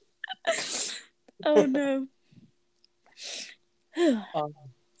pause it. Oh no.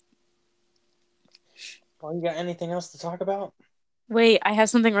 Well, you got anything else to talk about? Wait, I have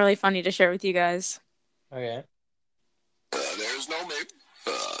something really funny to share with you guys. Okay. There's no maybe.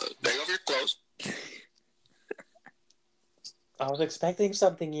 Take off your clothes. I was expecting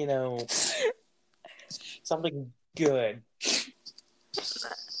something, something good.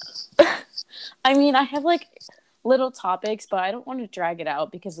 I mean, I have little topics, but I don't want to drag it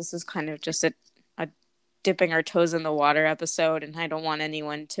out because this is kind of just a dipping our toes in the water episode, and I don't want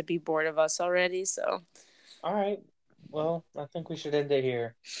anyone to be bored of us already, so. All right. Well, I think we should end it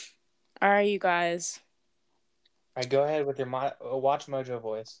here. All right, you guys. All right, go ahead with your Watch Mojo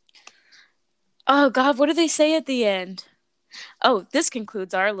voice. Oh, God, what do they say at the end? Oh, this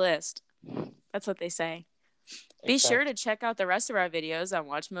concludes our list. That's what they say. Be sure to check out the rest of our videos on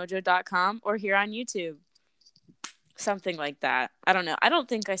watchmojo.com or here on YouTube. Something like that. I don't know. I don't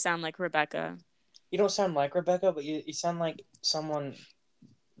think I sound like Rebecca. You don't sound like Rebecca, but you sound like someone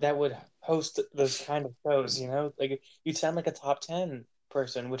that would host those kind of shows, Like, you'd sound like a top 10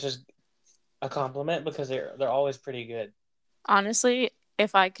 person, which is a compliment because they're always pretty good. Honestly,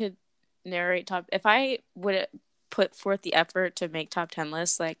 if I could narrate if I would put forth the effort to make top 10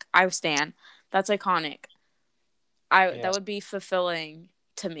 lists, I stand. That's iconic. That would be fulfilling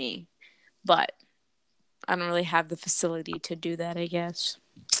to me, but I don't really have the facility to do that, I guess.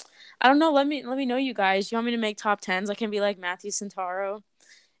 I don't know. Let me know, you guys. You want me to make top 10s? I can be like Matthew Centaro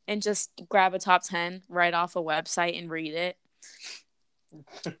and just grab a top 10 right off a website and read it.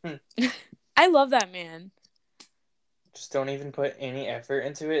 I love that man. Just don't even put any effort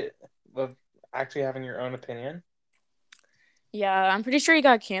into it of actually having your own opinion. Yeah, I'm pretty sure he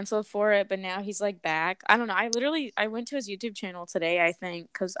got canceled for it, but now he's back. I don't know. I went to his YouTube channel today, I think,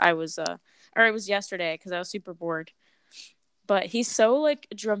 because I was or it was yesterday because I was super bored. But he's so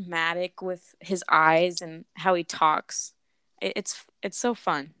dramatic with his eyes and how he talks. It's so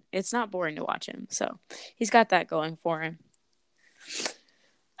fun. It's not boring to watch him. So he's got that going for him.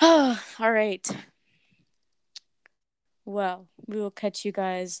 All right. Well, we will catch you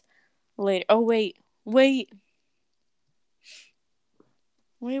guys later. Oh, wait. What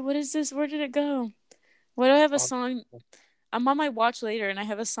is this? Where did it go? Why do I have a song? I'm on my watch later, and I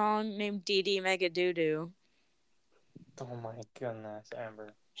have a song named Dee Mega Doo Doo. Oh my goodness,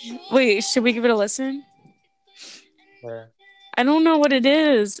 Amber. Wait, should we give it a listen? Where? I don't know what it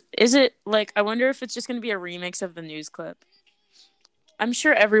is. Is it I wonder if it's just going to be a remix of the news clip. I'm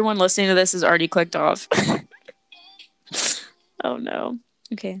sure everyone listening to this has already clicked off. Oh no.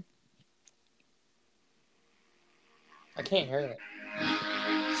 Okay. I can't hear it.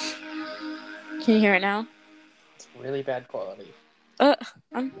 Can you hear it now? It's really bad quality. I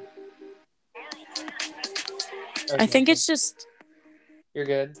Okay. think it's just... You're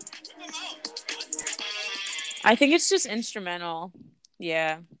good? I think it's just instrumental.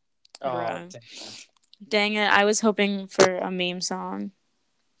 Yeah. Oh, dang it. I was hoping for a meme song.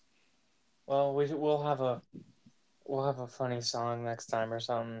 Well, we'll have a funny song next time or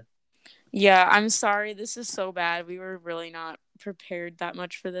something. Yeah, I'm sorry. This is so bad. We were really not prepared that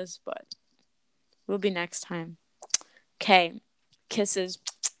much for this, but we'll be next time. Okay. Kisses.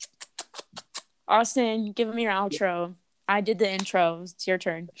 Austin, give me your outro. I did the intro. It's your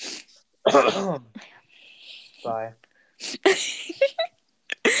turn. Bye.